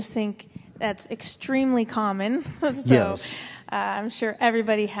 I just think that's extremely common. So Yes. I'm sure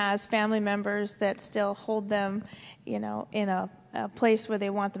everybody has family members that still hold them, in a place where they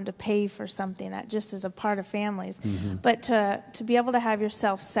want them to pay for something. That just is a part of families. Mm-hmm. But to be able to have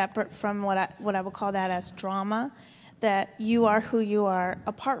yourself separate from what I would call that as drama, that you are who you are,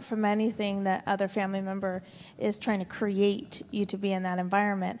 apart from anything that other family member is trying to create you to be in that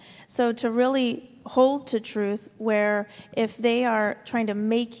environment. So to really hold to truth, where if they are trying to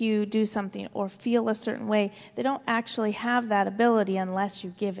make you do something or feel a certain way, they don't actually have that ability unless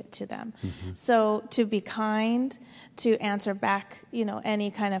you give it to them. Mm-hmm. So to be kind, to answer back, any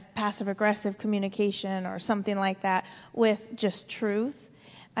kind of passive-aggressive communication or something like that with just truth.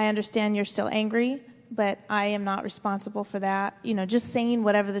 I understand you're still angry, but I am not responsible for that. Just saying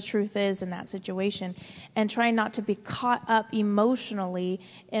whatever the truth is in that situation and trying not to be caught up emotionally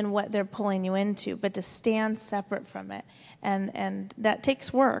in what they're pulling you into, but to stand separate from it. And that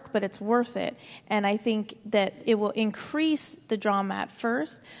takes work, but it's worth it. And I think that it will increase the drama at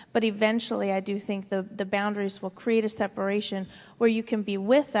first, but eventually I do think the boundaries will create a separation where you can be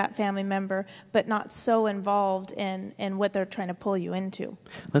with that family member, but not so involved in what they're trying to pull you into.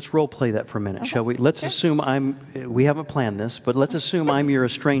 Let's role play that for a minute, shall we? Let's assume we haven't planned this, but let's assume I'm your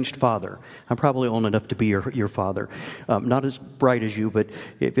estranged father. I'm probably old enough to be your father. Not as bright as you,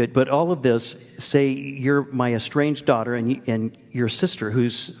 but all of this, say you're my estranged daughter and your sister,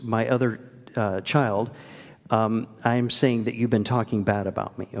 who's my other child. I'm saying that you've been talking bad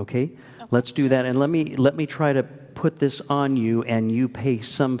about me, okay? Let's do that, and let me try to put this on you, and you pay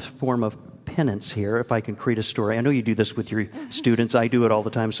some form of penance here, if I can create a story. I know you do this with your students. I do it all the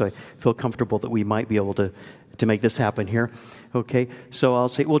time, so I feel comfortable that we might be able to make this happen here. Okay, so I'll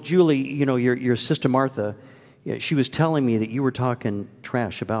say, well, Julie, your sister Martha, she was telling me that you were talking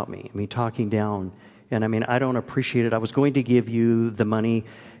trash about me. Talking down, and I don't appreciate it. I was going to give you the money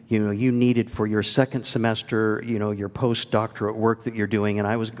you needed for your second semester, your postdoctorate work that you're doing, and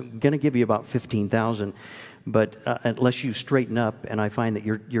I was going to give you about $15,000. But unless you straighten up and I find that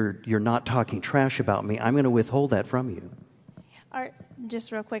you're not talking trash about me, I'm going to withhold that from you.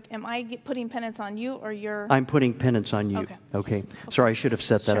 Just real quick, am I putting penance on you or you're... I'm putting penance on you. Okay. Sorry, I should have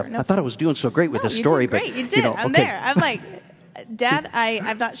set that up. No. I thought I was doing so great with this story. You did great. You did. I'm there. I'm like, Dad,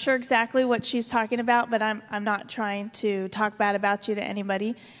 I'm not sure exactly what she's talking about, but I'm not trying to talk bad about you to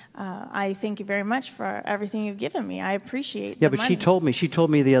anybody. I thank you very much for everything you've given me. I appreciate the money. She told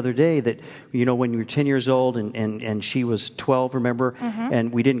me the other day that, when you were 10 years old and she was 12, remember? Mm-hmm.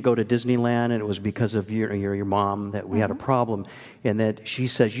 And we didn't go to Disneyland, and it was because of your mom that we had a problem. And that she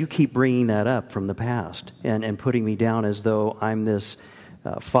says, you keep bringing that up from the past and putting me down as though I'm this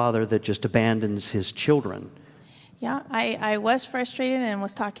father that just abandons his children. Yeah, I was frustrated and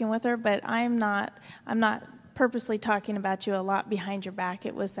was talking with her, but I'm not purposely talking about you a lot behind your back.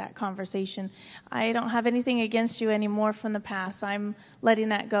 It was that conversation. I don't have anything against you anymore from the past. I'm letting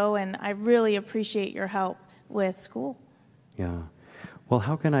that go, and I really appreciate your help with school. Yeah. Well,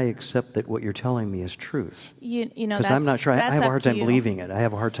 how can I accept that what you're telling me is truth? Because I'm not sure. I have a hard time believing it. I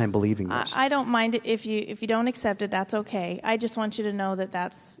have a hard time believing this. I don't mind it if you don't accept it. That's okay. I just want you to know that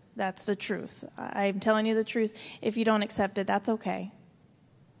that's the truth. I'm telling you the truth. If you don't accept it, that's okay.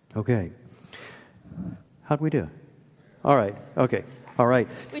 Okay. How'd we do? All right. Okay. All right.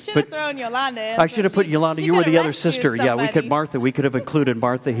 We should have thrown Yolanda in. I should have put Yolanda. You were the other sister. Somebody. Yeah, we could have included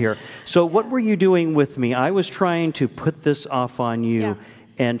Martha here. So what were you doing with me? I was trying to put this off on you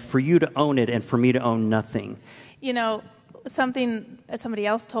and for you to own it and for me to own nothing. somebody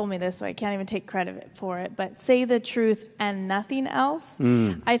else told me this, so I can't even take credit for it, but say the truth and nothing else.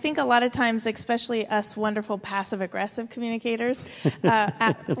 I think a lot of times, especially us wonderful passive-aggressive communicators,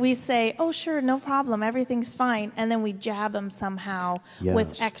 we say, oh, sure, no problem, everything's fine, and then we jab them somehow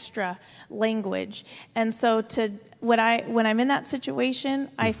with extra language. And so when I'm in that situation,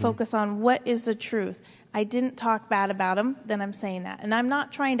 I focus on what is the truth. I didn't talk bad about him, then I'm saying that. And I'm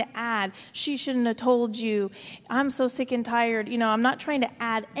not trying to add, she shouldn't have told you, I'm so sick and tired. I'm not trying to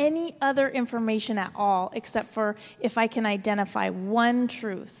add any other information at all, except for if I can identify one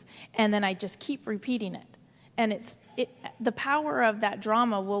truth, and then I just keep repeating it. And the power of that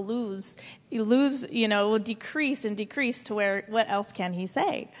drama will will decrease and decrease to where, what else can he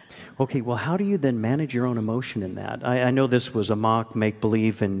say? Okay, well, how do you then manage your own emotion in that? I know this was a mock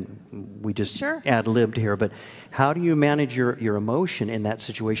make-believe, and we just ad-libbed here, but how do you manage your emotion in that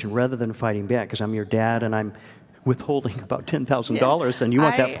situation rather than fighting back? Because I'm your dad, and I'm withholding about $10,000, and you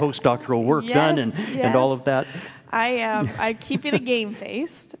want that postdoctoral work done and all of that. I keep it a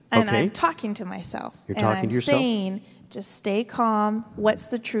game-faced, and I'm talking to myself. You're talking to yourself? I'm saying, just stay calm. What's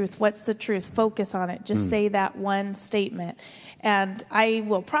the truth? What's the truth? Focus on it. Just say that one statement. And I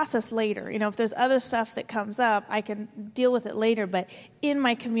will process later. If there's other stuff that comes up, I can deal with it later. But in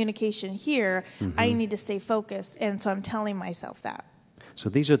my communication here, I need to stay focused. And so I'm telling myself that. So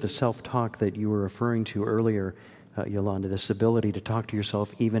these are the self-talk that you were referring to earlier, Yolanda, this ability to talk to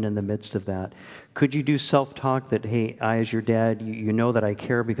yourself even in the midst of that. Could you do self-talk that, hey, I as your dad, you know that I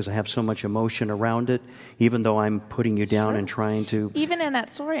care because I have so much emotion around it, even though I'm putting you down and trying to... Even in that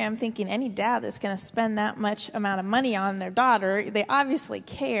story, I'm thinking any dad that's going to spend that much amount of money on their daughter, they obviously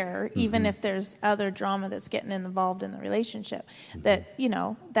care, even if there's other drama that's getting involved in the relationship. That,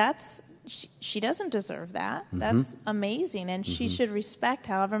 that's... She doesn't deserve that. That's amazing, and she should respect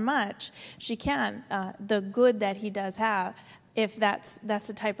however much she can the good that he does have, if that's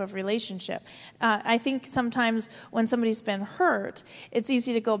the type of relationship. I think sometimes when somebody's been hurt, it's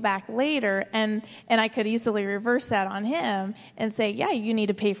easy to go back later, and I could easily reverse that on him and say, yeah, you need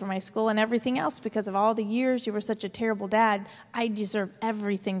to pay for my school and everything else because of all the years you were such a terrible dad. I deserve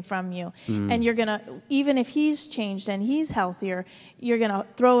everything from you. And you're going to, even if he's changed and he's healthier, you're going to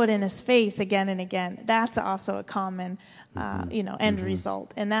throw it in his face again and again. That's also a common, end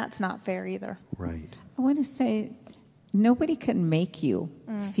result, and that's not fair either. Right. I want to say, nobody can make you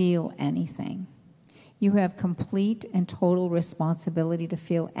feel anything. You have complete and total responsibility to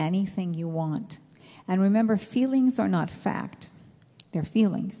feel anything you want. And remember, feelings are not fact. They're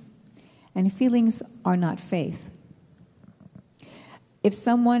feelings. And feelings are not faith.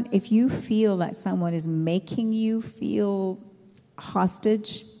 If you feel that someone is making you feel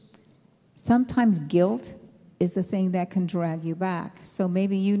hostage, sometimes guilt is the thing that can drag you back. So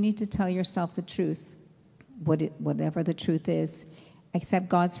maybe you need to tell yourself the truth. Whatever the truth is, accept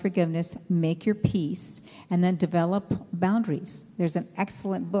God's forgiveness, make your peace, and then develop boundaries. There's an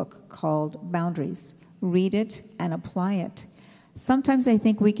excellent book called Boundaries. Read it and apply it. Sometimes I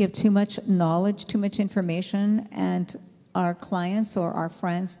think we give too much knowledge, too much information, and our clients or our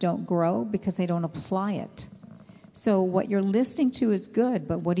friends don't grow because they don't apply it. So what you're listening to is good,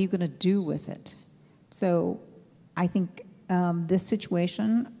 but what are you going to do with it? So I think this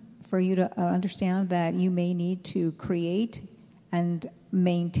situation, for you to understand that you may need to create and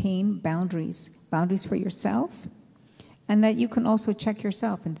maintain boundaries for yourself, and that you can also check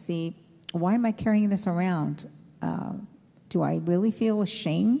yourself and see, why am I carrying this around? Do I really feel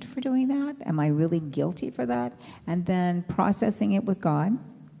ashamed for doing that? Am I really guilty for that? And then processing it with God,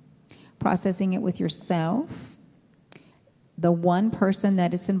 processing it with yourself, the one person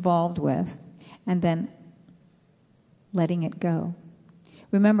that it's involved with, and then letting it go.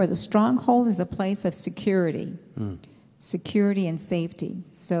 Remember, the stronghold is a place of security, security and safety.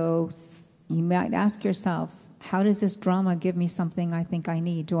 So you might ask yourself, how does this drama give me something I think I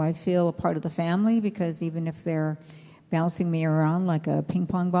need? Do I feel a part of the family? Because even if they're bouncing me around like a ping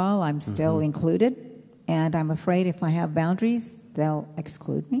pong ball, I'm still included. And I'm afraid if I have boundaries, they'll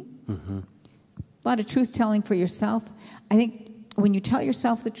exclude me. A lot of truth-telling for yourself. I think when you tell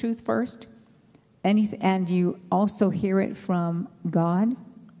yourself the truth first, and you also hear it from God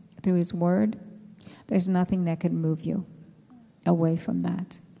through His Word, there's nothing that can move you away from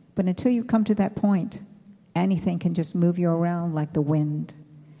that. But until you come to that point, anything can just move you around like the wind.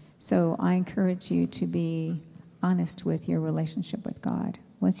 So I encourage you to be honest with your relationship with God.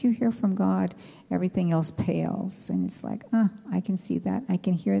 Once you hear from God, everything else pales. And it's like, I can see that. I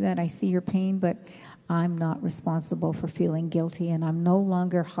can hear that. I see your pain, but I'm not responsible for feeling guilty, and I'm no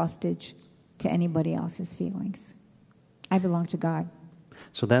longer hostage to anybody else's feelings. I belong to God.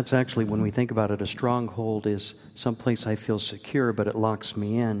 So that's actually, when we think about it, a stronghold is someplace I feel secure, but it locks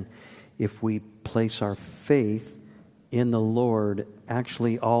me in. If we place our faith in the Lord,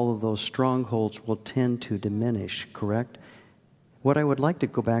 actually all of those strongholds will tend to diminish, correct? What I would like to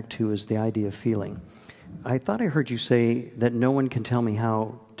go back to is the idea of feeling. I thought I heard you say that no one can tell me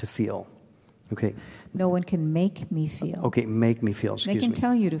how to feel. Okay. No one can make me feel. Okay, make me feel, excuse me. They can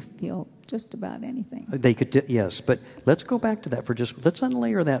tell you to feel just about anything. They could, yes, but let's go back to that let's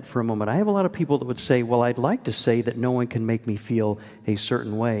unlayer that for a moment. I have a lot of people that would say, well, I'd like to say that no one can make me feel a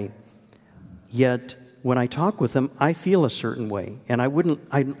certain way. Yet, when I talk with them, I feel a certain way, and I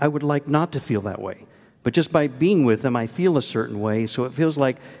would like not to feel that way. But just by being with them, I feel a certain way, so it feels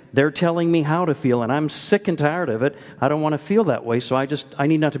like they're telling me how to feel, and I'm sick and tired of it. I don't want to feel that way, so I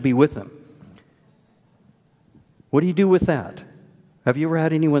need not to be with them. What do you do with that? Have you ever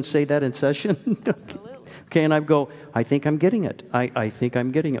had anyone say that in session? Absolutely. Okay, and I think I'm getting it. I think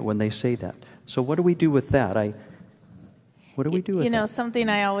I'm getting it when they say that. So what do we do with that? What do we do with that? You know, something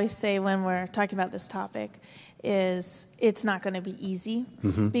I always say when we're talking about this topic is it's not going to be easy,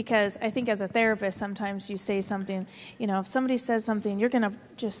 because I think as a therapist, sometimes you say something, you know, if somebody says something, you're going to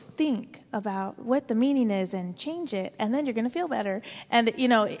just think about what the meaning is and change it, and then you're going to feel better. And, you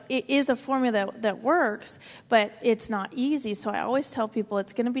know, it is a formula that works, but it's not easy. So I always tell people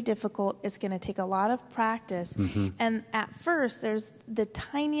it's going to be difficult. It's going to take a lot of practice. And at first, there's the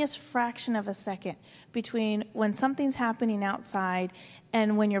tiniest fraction of a second between when something's happening outside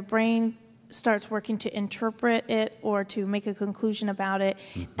and when your brain starts working to interpret it or to make a conclusion about it,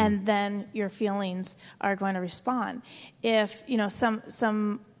 and then your feelings are going to respond. If, you know,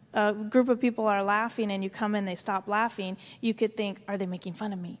 some group of people are laughing and you come in, they stop laughing, you could think, are they making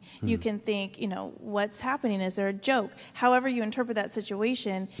fun of me? You can think, you know, what's happening? Is there a joke? However you interpret that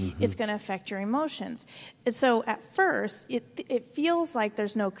situation, it's going to affect your emotions. And so at first, it feels like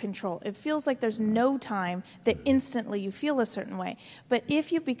there's no control. It feels like there's no time that instantly you feel a certain way. But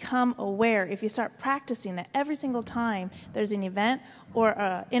if you become aware, if you start practicing that every single time there's an event or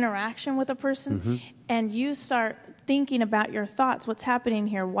an interaction with a person, and you start thinking about your thoughts, what's happening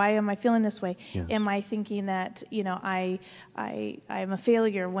here? Why am I feeling this way? Yeah. Am I thinking that, you know, I'm a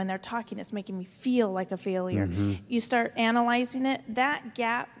failure when they're talking? It's making me feel like a failure. You start analyzing it. That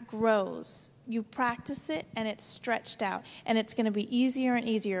gap grows. You practice it, and it's stretched out. And it's going to be easier and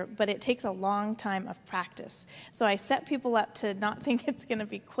easier, but it takes a long time of practice. So I set people up to not think it's going to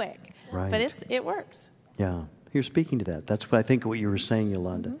be quick. Right. But it works. Yeah. You're speaking to that. That's what I think what you were saying,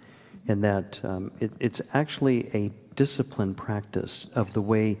 Yolanda. And that it's actually a disciplined practice of the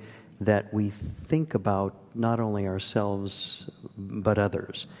way that we think about not only ourselves but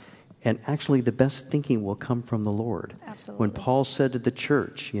others. And actually the best thinking will come from the Lord. Absolutely. When Paul said to the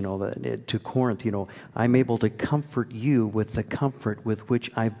church, you know, to Corinth, you know, I'm able to comfort you with the comfort with which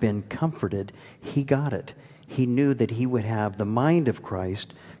I've been comforted, he got it. He knew that he would have the mind of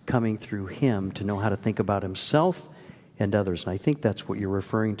Christ coming through him to know how to think about himself and others. And I think that's what you're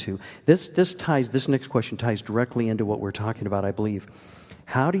referring to. This next question ties directly into what we're talking about, I believe.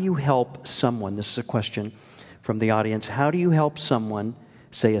 How do you help someone, this is a question from the audience, how do you help someone,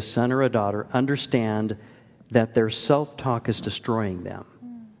 say a son or a daughter, understand that their self-talk is destroying them?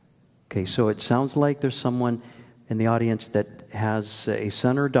 Okay, so it sounds like there's someone in the audience that has a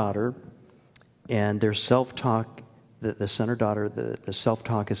son or daughter, and their self-talk, the son or daughter, the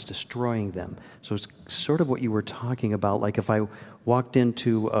self-talk is destroying them. So it's sort of what you were talking about. Like if I walked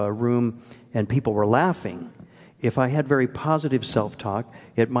into a room and people were laughing, if I had very positive self-talk,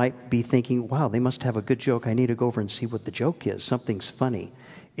 it might be thinking, wow, they must have a good joke. I need to go over and see what the joke is. Something's funny.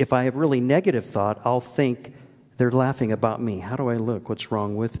 If I have really negative thought, I'll think they're laughing about me. How do I look? What's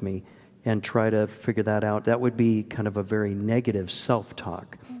wrong with me? And try to figure that out. That would be kind of a very negative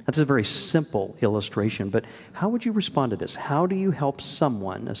self-talk. That's a very simple illustration, but how would you respond to this? How do you help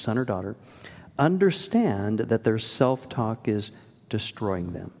someone, a son or daughter, understand that their self-talk is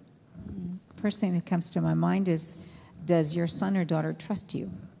destroying them? First thing that comes to my mind is, does your son or daughter trust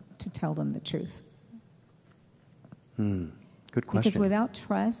you to tell them the truth? Good question. Because without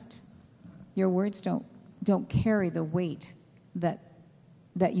trust, your words don't carry the weight that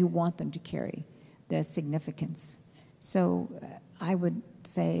you want them to carry, the significance. So I would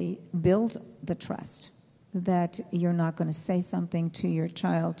say build the trust that you're not going to say something to your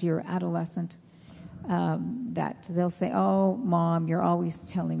child, your adolescent, that they'll say, oh, Mom, you're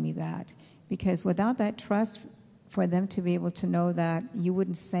always telling me that. Because without that trust, for them to be able to know that you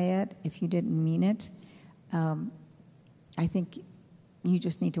wouldn't say it if you didn't mean it, I think you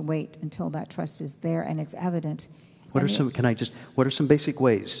just need to wait until that trust is there and it's evident. What are some basic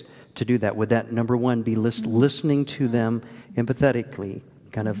ways to do that? Would that, number one, be listening to them empathetically,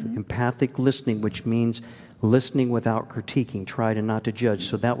 kind of empathic listening, which means listening without critiquing, try to not to judge.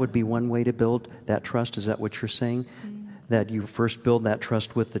 So that would be one way to build that trust. Is that what you're saying? That you first build that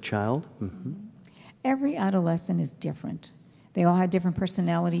trust with the child? Every adolescent is different. They all have different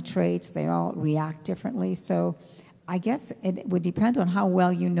personality traits. They all react differently. So I guess it would depend on how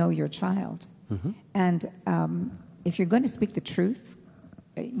well you know your child. And if you're going to speak the truth,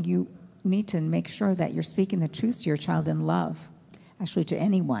 you need to make sure that you're speaking the truth to your child in love, actually to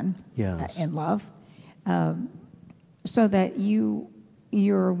anyone in love, so that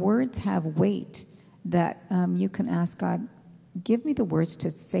your words have weight, that you can ask God, give me the words to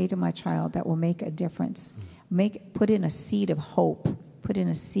say to my child that will make a difference. Put in a seed of hope, put in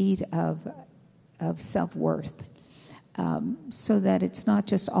a seed of self-worth, so that it's not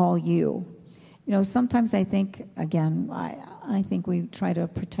just all you. You know, sometimes I think, again, I think we try to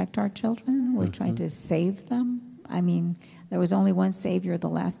protect our children. We're trying to save them. I mean, there was only one Savior the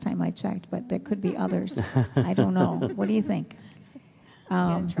last time I checked, but there could be others. I don't know. What do you think?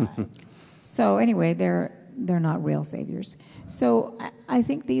 So anyway, they're not real saviors. So I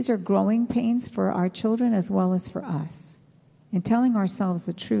think these are growing pains for our children as well as for us. And telling ourselves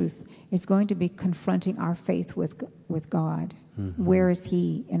the truth is going to be confronting our faith with God. Where is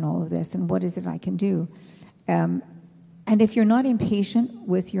He in all of this? And what is it I can do? And if you're not impatient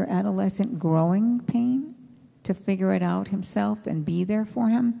with your adolescent growing pain to figure it out himself and be there for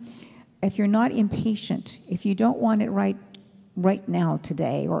him, if you're not impatient, if you don't want it right now,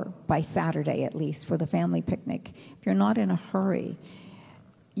 today, or by Saturday at least, for the family picnic, if you're not in a hurry,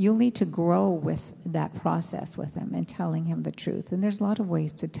 you'll need to grow with that process with him and telling him the truth. And there's a lot of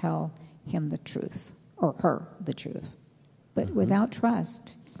ways to tell him the truth, or her the truth. But without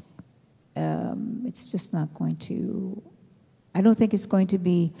trust, it's just not going to, I don't think it's going to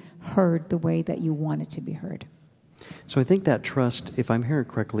be heard the way that you want it to be heard. So I think that trust, if I'm hearing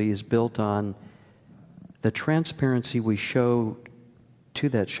correctly, is built on the transparency we show to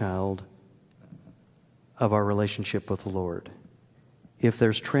that child of our relationship with the Lord. If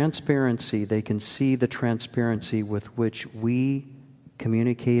there's transparency, they can see the transparency with which we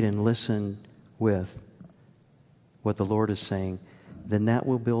communicate and listen with what the Lord is saying, then that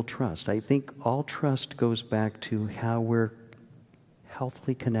will build trust. I think all trust goes back to how we're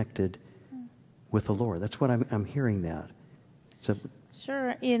healthily connected with the Lord. That's what I'm hearing that. So,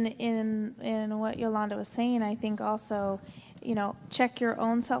 sure. In what Yolanda was saying, I think also, check your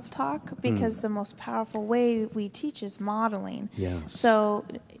own self-talk, because the most powerful way we teach is modeling. Yes. So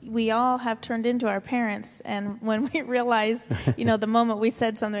we all have turned into our parents, and when we realize, the moment we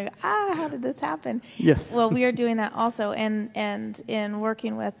said something, how did this happen? Yes. Well, we are doing that also, and in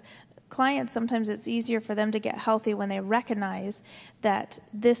working with clients, sometimes it's easier for them to get healthy when they recognize that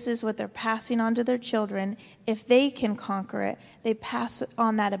this is what they're passing on to their children. If they can conquer it, they pass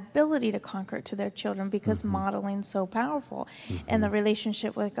on that ability to conquer it to their children, because modeling's so powerful. And the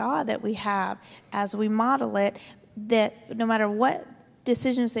relationship with God that we have as we model it, that no matter what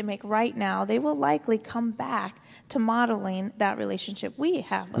decisions they make right now, they will likely come back to modeling that relationship we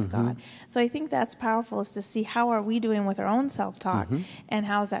have with God. So I think that's powerful, is to see how are we doing with our own self-talk, and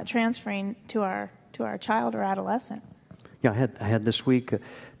how is that transferring to our child or adolescent. Yeah, I had this week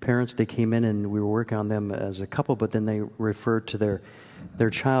parents. They came in and we were working on them as a couple, but then they referred to their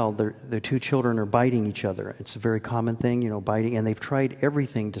child. Their two children are biting each other. It's a very common thing, biting, and they've tried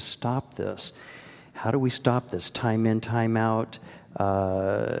everything to stop this. How do we stop this? Time in, time out.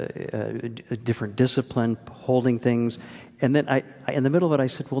 A different discipline, holding things. And then in the middle of it, I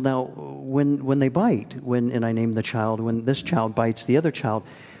said, well, now, when they bite, and I named the child, when this child bites the other child,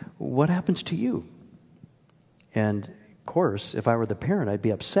 what happens to you? And, of course, if I were the parent, I'd be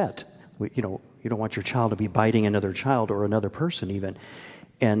upset. You don't want your child to be biting another child or another person even.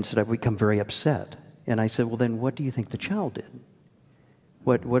 And so I'd become very upset. And I said, well, then what do you think the child did?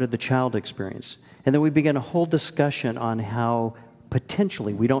 What did the child experience? And then we began a whole discussion on how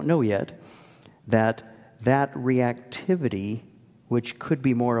potentially, we don't know yet, that reactivity, which could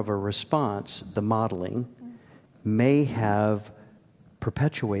be more of a response, the modeling, may have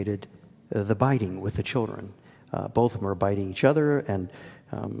perpetuated the biting with the children. Both of them are biting each other and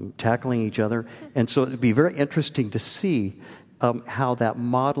tackling each other. And so it'd be very interesting to see how that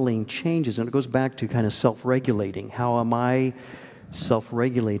modeling changes. And it goes back to kind of self-regulating. How am I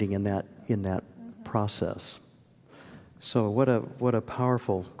self-regulating in that process? So what a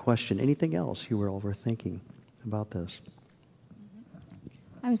powerful question. Anything else you were overthinking about this?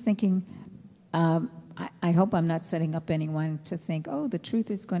 I was thinking, I hope I'm not setting up anyone to think, oh, the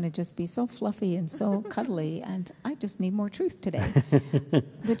truth is going to just be so fluffy and so cuddly, and I just need more truth today.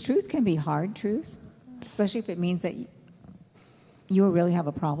 The truth can be hard truth, especially if it means that you really have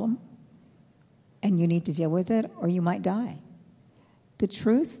a problem and you need to deal with it, or you might die. The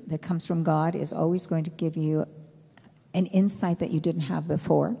truth that comes from God is always going to give you an insight that you didn't have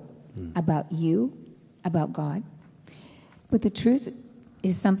before about you, about God. But the truth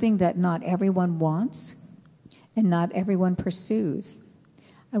is something that not everyone wants and not everyone pursues.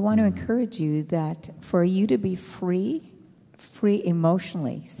 I want to encourage you that for you to be free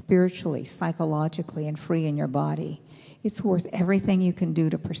emotionally, spiritually, psychologically, and free in your body, it's worth everything you can do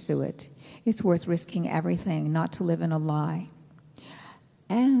to pursue it. It's worth risking everything not to live in a lie.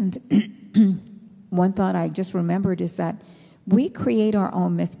 And one thought I just remembered is that we create our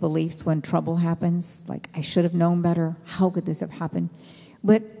own misbeliefs when trouble happens, like, I should have known better, how could this have happened?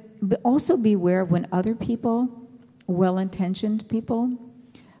 But also beware when other people, well-intentioned people,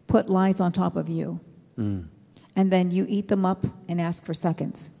 put lies on top of you. And then you eat them up and ask for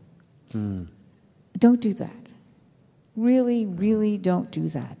seconds. Don't do that. Really, really don't do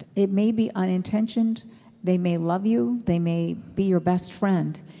that. It may be unintentioned. They may love you. They may be your best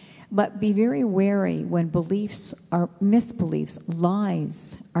friend. But be very wary when beliefs are misbeliefs,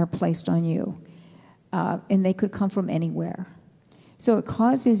 lies are placed on you. And they could come from anywhere. So it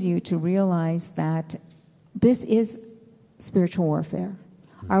causes you to realize that this is spiritual warfare.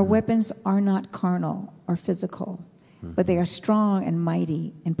 Our weapons are not carnal or physical, but they are strong and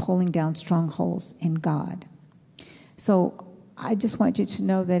mighty in pulling down strongholds in God. So I just want you to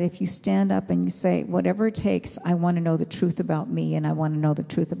know that if you stand up and you say, whatever it takes, I want to know the truth about me and I want to know the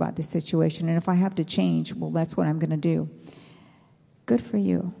truth about the situation. And if I have to change, well, that's what I'm going to do. Good for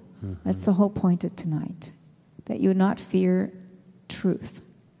you. That's the whole point of tonight, that you not fear truth,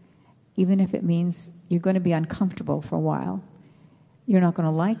 even if it means you're going to be uncomfortable for a while. You're not going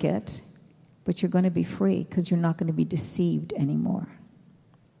to like it, but you're going to be free because you're not going to be deceived anymore.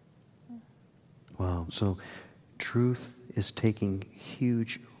 Wow. So truth is taking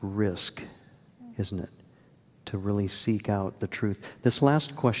huge risk, isn't it, to really seek out the truth. This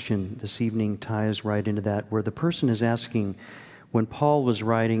last question this evening ties right into that, where the person is asking, when Paul was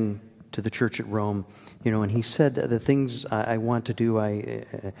writing to the church at Rome, and he said that the things I want to do,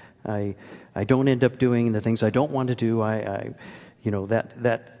 I don't end up doing, and the things I don't want to do,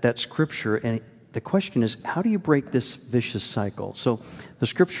 that scripture. And the question is, how do you break this vicious cycle? So the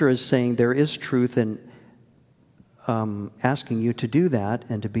scripture is saying there is truth, and asking you to do that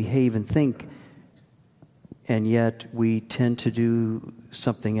and to behave and think, and yet we tend to do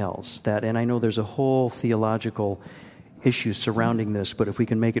something else. And I know there's a whole theological issue surrounding this, but if we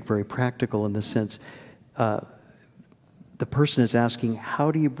can make it very practical in the sense, the person is asking,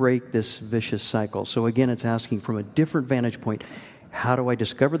 how do you break this vicious cycle? So again, it's asking from a different vantage point, how do I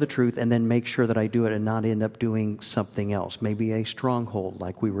discover the truth and then make sure that I do it and not end up doing something else, maybe a stronghold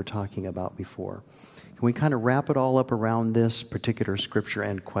like we were talking about before? Can we kind of wrap it all up around this particular scripture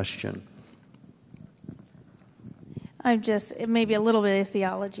and question? It may be a little bit of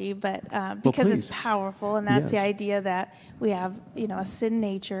theology, but because it's powerful, and that's the idea that we have, a sin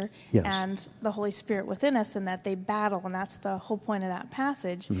nature and the Holy Spirit within us, and that they battle, and that's the whole point of that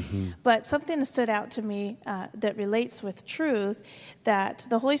passage. But something that stood out to me that relates with truth, that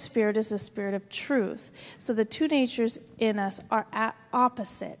the Holy Spirit is the Spirit of truth. So the two natures in us are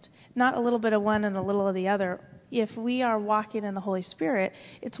opposite, not a little bit of one and a little of the other. If we are walking in the Holy Spirit,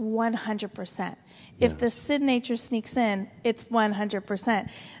 it's 100%. If the sin nature sneaks in, it's 100%.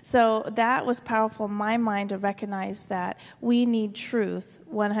 So that was powerful in my mind to recognize that we need truth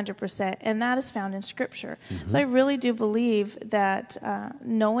 100%, and that is found in Scripture. So I really do believe that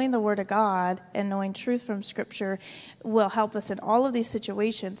knowing the Word of God and knowing truth from Scripture will help us in all of these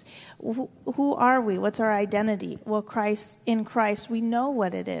situations. Who are we? What's our identity? Well, in Christ, we know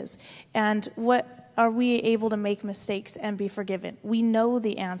what it is. And are we able to make mistakes and be forgiven? We know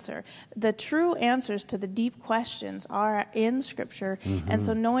the answer. The true answers to the deep questions are in Scripture, and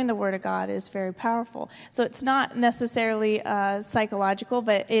so knowing the Word of God is very powerful. So it's not necessarily psychological,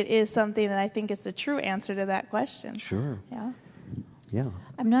 but it is something that I think is the true answer to that question. Sure. Yeah.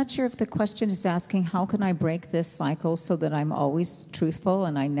 I'm not sure if the question is asking, how can I break this cycle so that I'm always truthful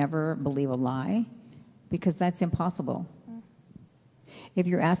and I never believe a lie? Because that's impossible. If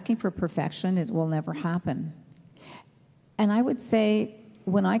you're asking for perfection, it will never happen. And I would say,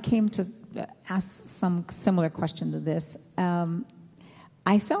 when I came to ask some similar question to this,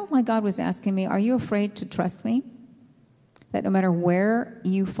 I felt like God was asking me, are you afraid to trust me? That no matter where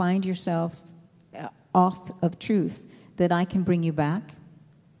you find yourself off of truth, that I can bring you back?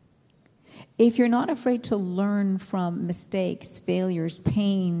 If you're not afraid to learn from mistakes, failures,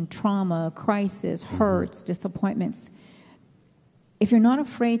 pain, trauma, crisis, hurts, disappointments, if you're not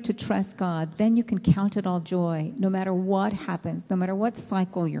afraid to trust God, then you can count it all joy, no matter what happens, no matter what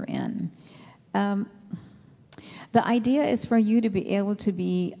cycle you're in. The idea is for you to be able to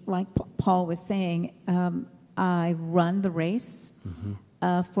be, like Paul was saying, I run the race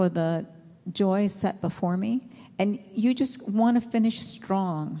for the joy set before me. And you just want to finish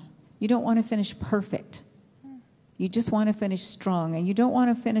strong. You don't want to finish perfect. You just want to finish strong. And you don't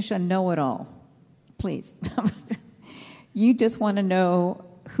want to finish a know-it-all. Please. You just want to know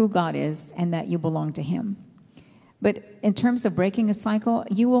who God is and that you belong to him. But in terms of breaking a cycle,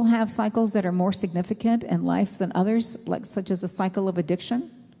 you will have cycles that are more significant in life than others, like such as a cycle of addiction,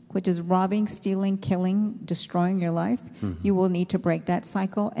 which is robbing, stealing, killing, destroying your life. You will need to break that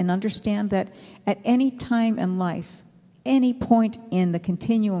cycle and understand that at any time in life, any point in the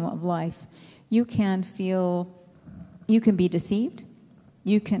continuum of life, you can be deceived,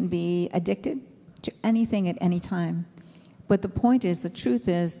 you can be addicted to anything at any time. But the point is, the truth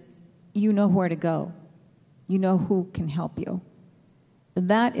is, you know where to go. You know who can help you.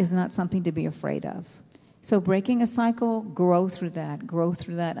 That is not something to be afraid of. So breaking a cycle, grow through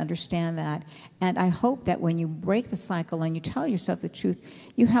that, understand that. And I hope that when you break the cycle and you tell yourself the truth,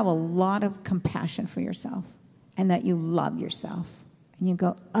 you have a lot of compassion for yourself and that you love yourself. And you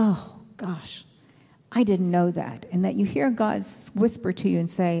go, oh, gosh, I didn't know that. And that you hear God whisper to you and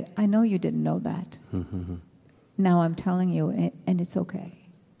say, I know you didn't know that. Now I'm telling you, and it's okay.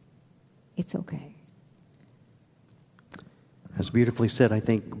 It's okay. As beautifully said, I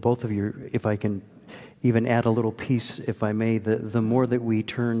think both of you, if I can even add a little piece, if I may, the more that we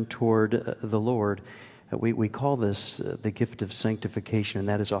turn toward the Lord, we call this the gift of sanctification, and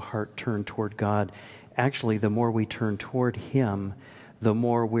that is a heart turned toward God. Actually, the more we turn toward him, the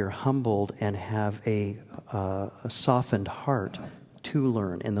more we're humbled and have a softened heart to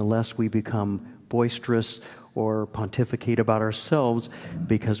learn, and the less we become boisterous or pontificate about ourselves,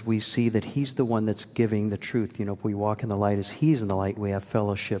 because we see that he's the one that's giving the truth. You know, if we walk in the light as he's in the light, we have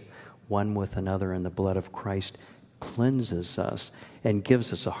fellowship one with another, and the blood of Christ cleanses us and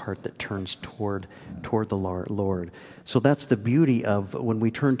gives us a heart that turns toward the Lord. So that's the beauty of when we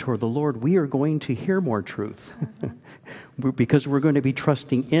turn toward the Lord, we are going to hear more truth because we're going to be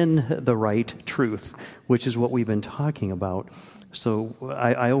trusting in the right truth, which is what we've been talking about. So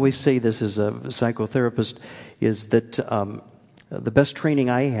I always say this as a psychotherapist, is that the best training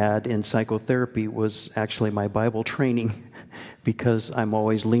I had in psychotherapy was actually my Bible training, because I'm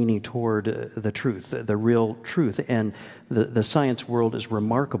always leaning toward the truth, the real truth. And the science world is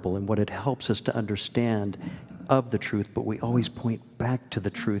remarkable in what it helps us to understand of the truth, but we always point back to the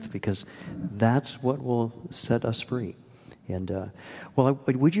truth because that's what will set us free. And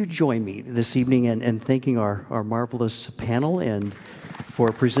would you join me this evening in thanking our marvelous panel and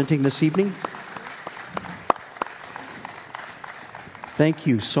for presenting this evening? Thank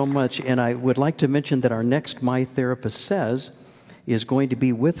you so much. And I would like to mention that our next My Therapist Says is going to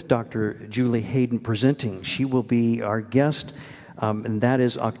be with Dr. Julie Hayden presenting. She will be our guest, and that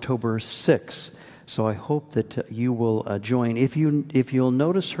is October 6th. So I hope that you will join. If you'll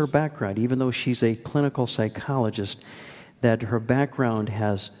notice her background, even though she's a clinical psychologist, that her background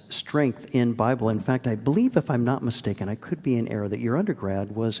has strength in Bible. In fact, I believe, if I'm not mistaken, I could be in error, that your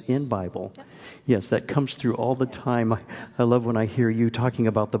undergrad was in Bible. Yep. Yes, that comes through all the time. I love when I hear you talking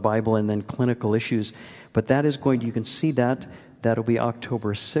about the Bible and then clinical issues. But that is you can see that. That'll be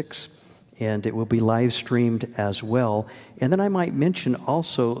October 6th, and it will be live streamed as well. And then I might mention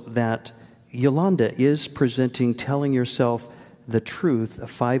also that Yolanda is presenting Telling Yourself the Truth, a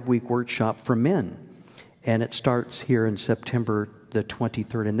 5-week workshop for men. And it starts here in September the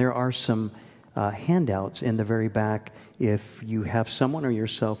 23rd. And there are some handouts in the very back if you have someone or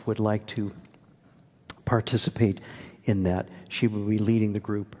yourself would like to participate in that. She will be leading the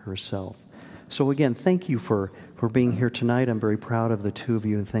group herself. So again, thank you for being here tonight. I'm very proud of the two of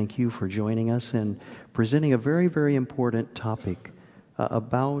you, and thank you for joining us and presenting a very, very important topic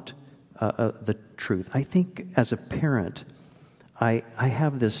about the truth. I think as a parent, I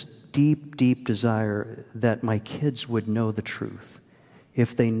have this deep, deep desire that my kids would know the truth.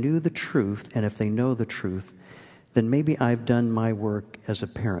 If they knew the truth, and if they know the truth, then maybe I've done my work as a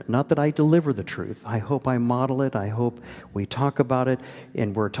parent. Not that I deliver the truth. I hope I model it. I hope we talk about it,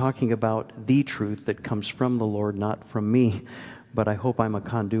 and we're talking about the truth that comes from the Lord, not from me. But I hope I'm a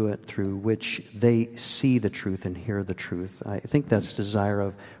conduit through which they see the truth and hear the truth. I think that's the desire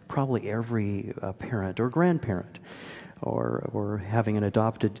of probably every parent or grandparent, or having an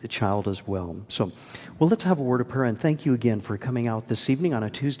adopted child as well. So, let's have a word of prayer, and thank you again for coming out this evening on a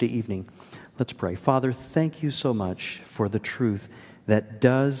Tuesday evening. Let's pray. Father, thank you so much for the truth that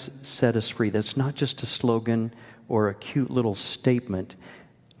does set us free. That's not just a slogan or a cute little statement.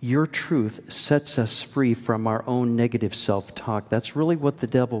 Your truth sets us free from our own negative self-talk. That's really what the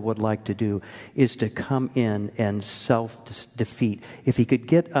devil would like to do, is to come in and self-defeat. If he could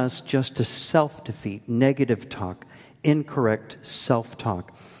get us just to self-defeat, negative talk, incorrect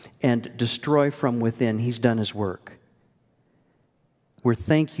self-talk, and destroy from within, he's done his work. We're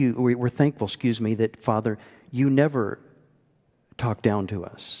thankful, that, Father, you never talk down to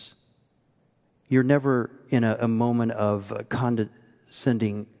us. You're never in a moment of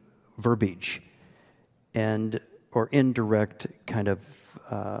condescending verbiage or indirect kind of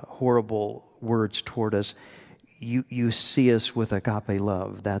horrible words toward us. You see us with agape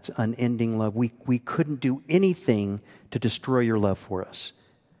love. That's unending love. We couldn't do anything to destroy your love for us.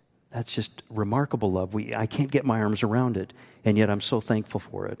 That's just remarkable love. I can't get my arms around it, and yet I'm so thankful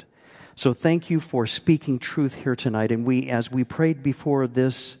for it. So thank you for speaking truth here tonight. And as we prayed before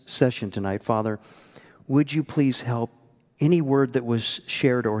this session tonight, Father, would you please help any word that was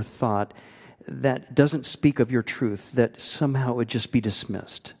shared or thought that doesn't speak of your truth, that somehow it would just be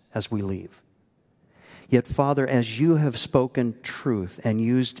dismissed as we leave. Yet, Father, as you have spoken truth and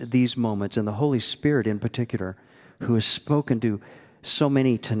used these moments, and the Holy Spirit in particular, who has spoken to so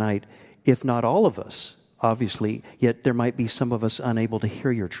many tonight, if not all of us, obviously, yet there might be some of us unable to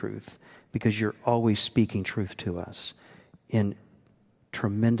hear your truth because you're always speaking truth to us in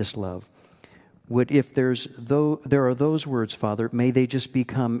tremendous love. If there are those words, Father, may they just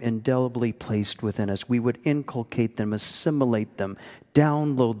become indelibly placed within us. We would inculcate them, assimilate them,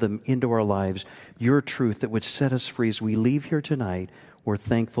 download them into our lives, your truth that would set us free as we leave here tonight. We're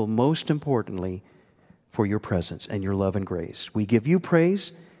thankful, most importantly, for your presence and your love and grace. We give you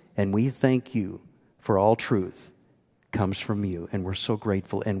praise, and we thank you for all truth comes from you, and we're so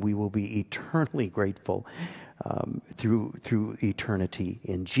grateful, and we will be eternally grateful through eternity.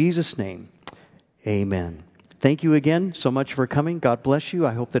 In Jesus' name, amen. Thank you again so much for coming. God bless you.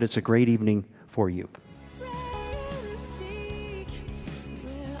 I hope that it's a great evening for you.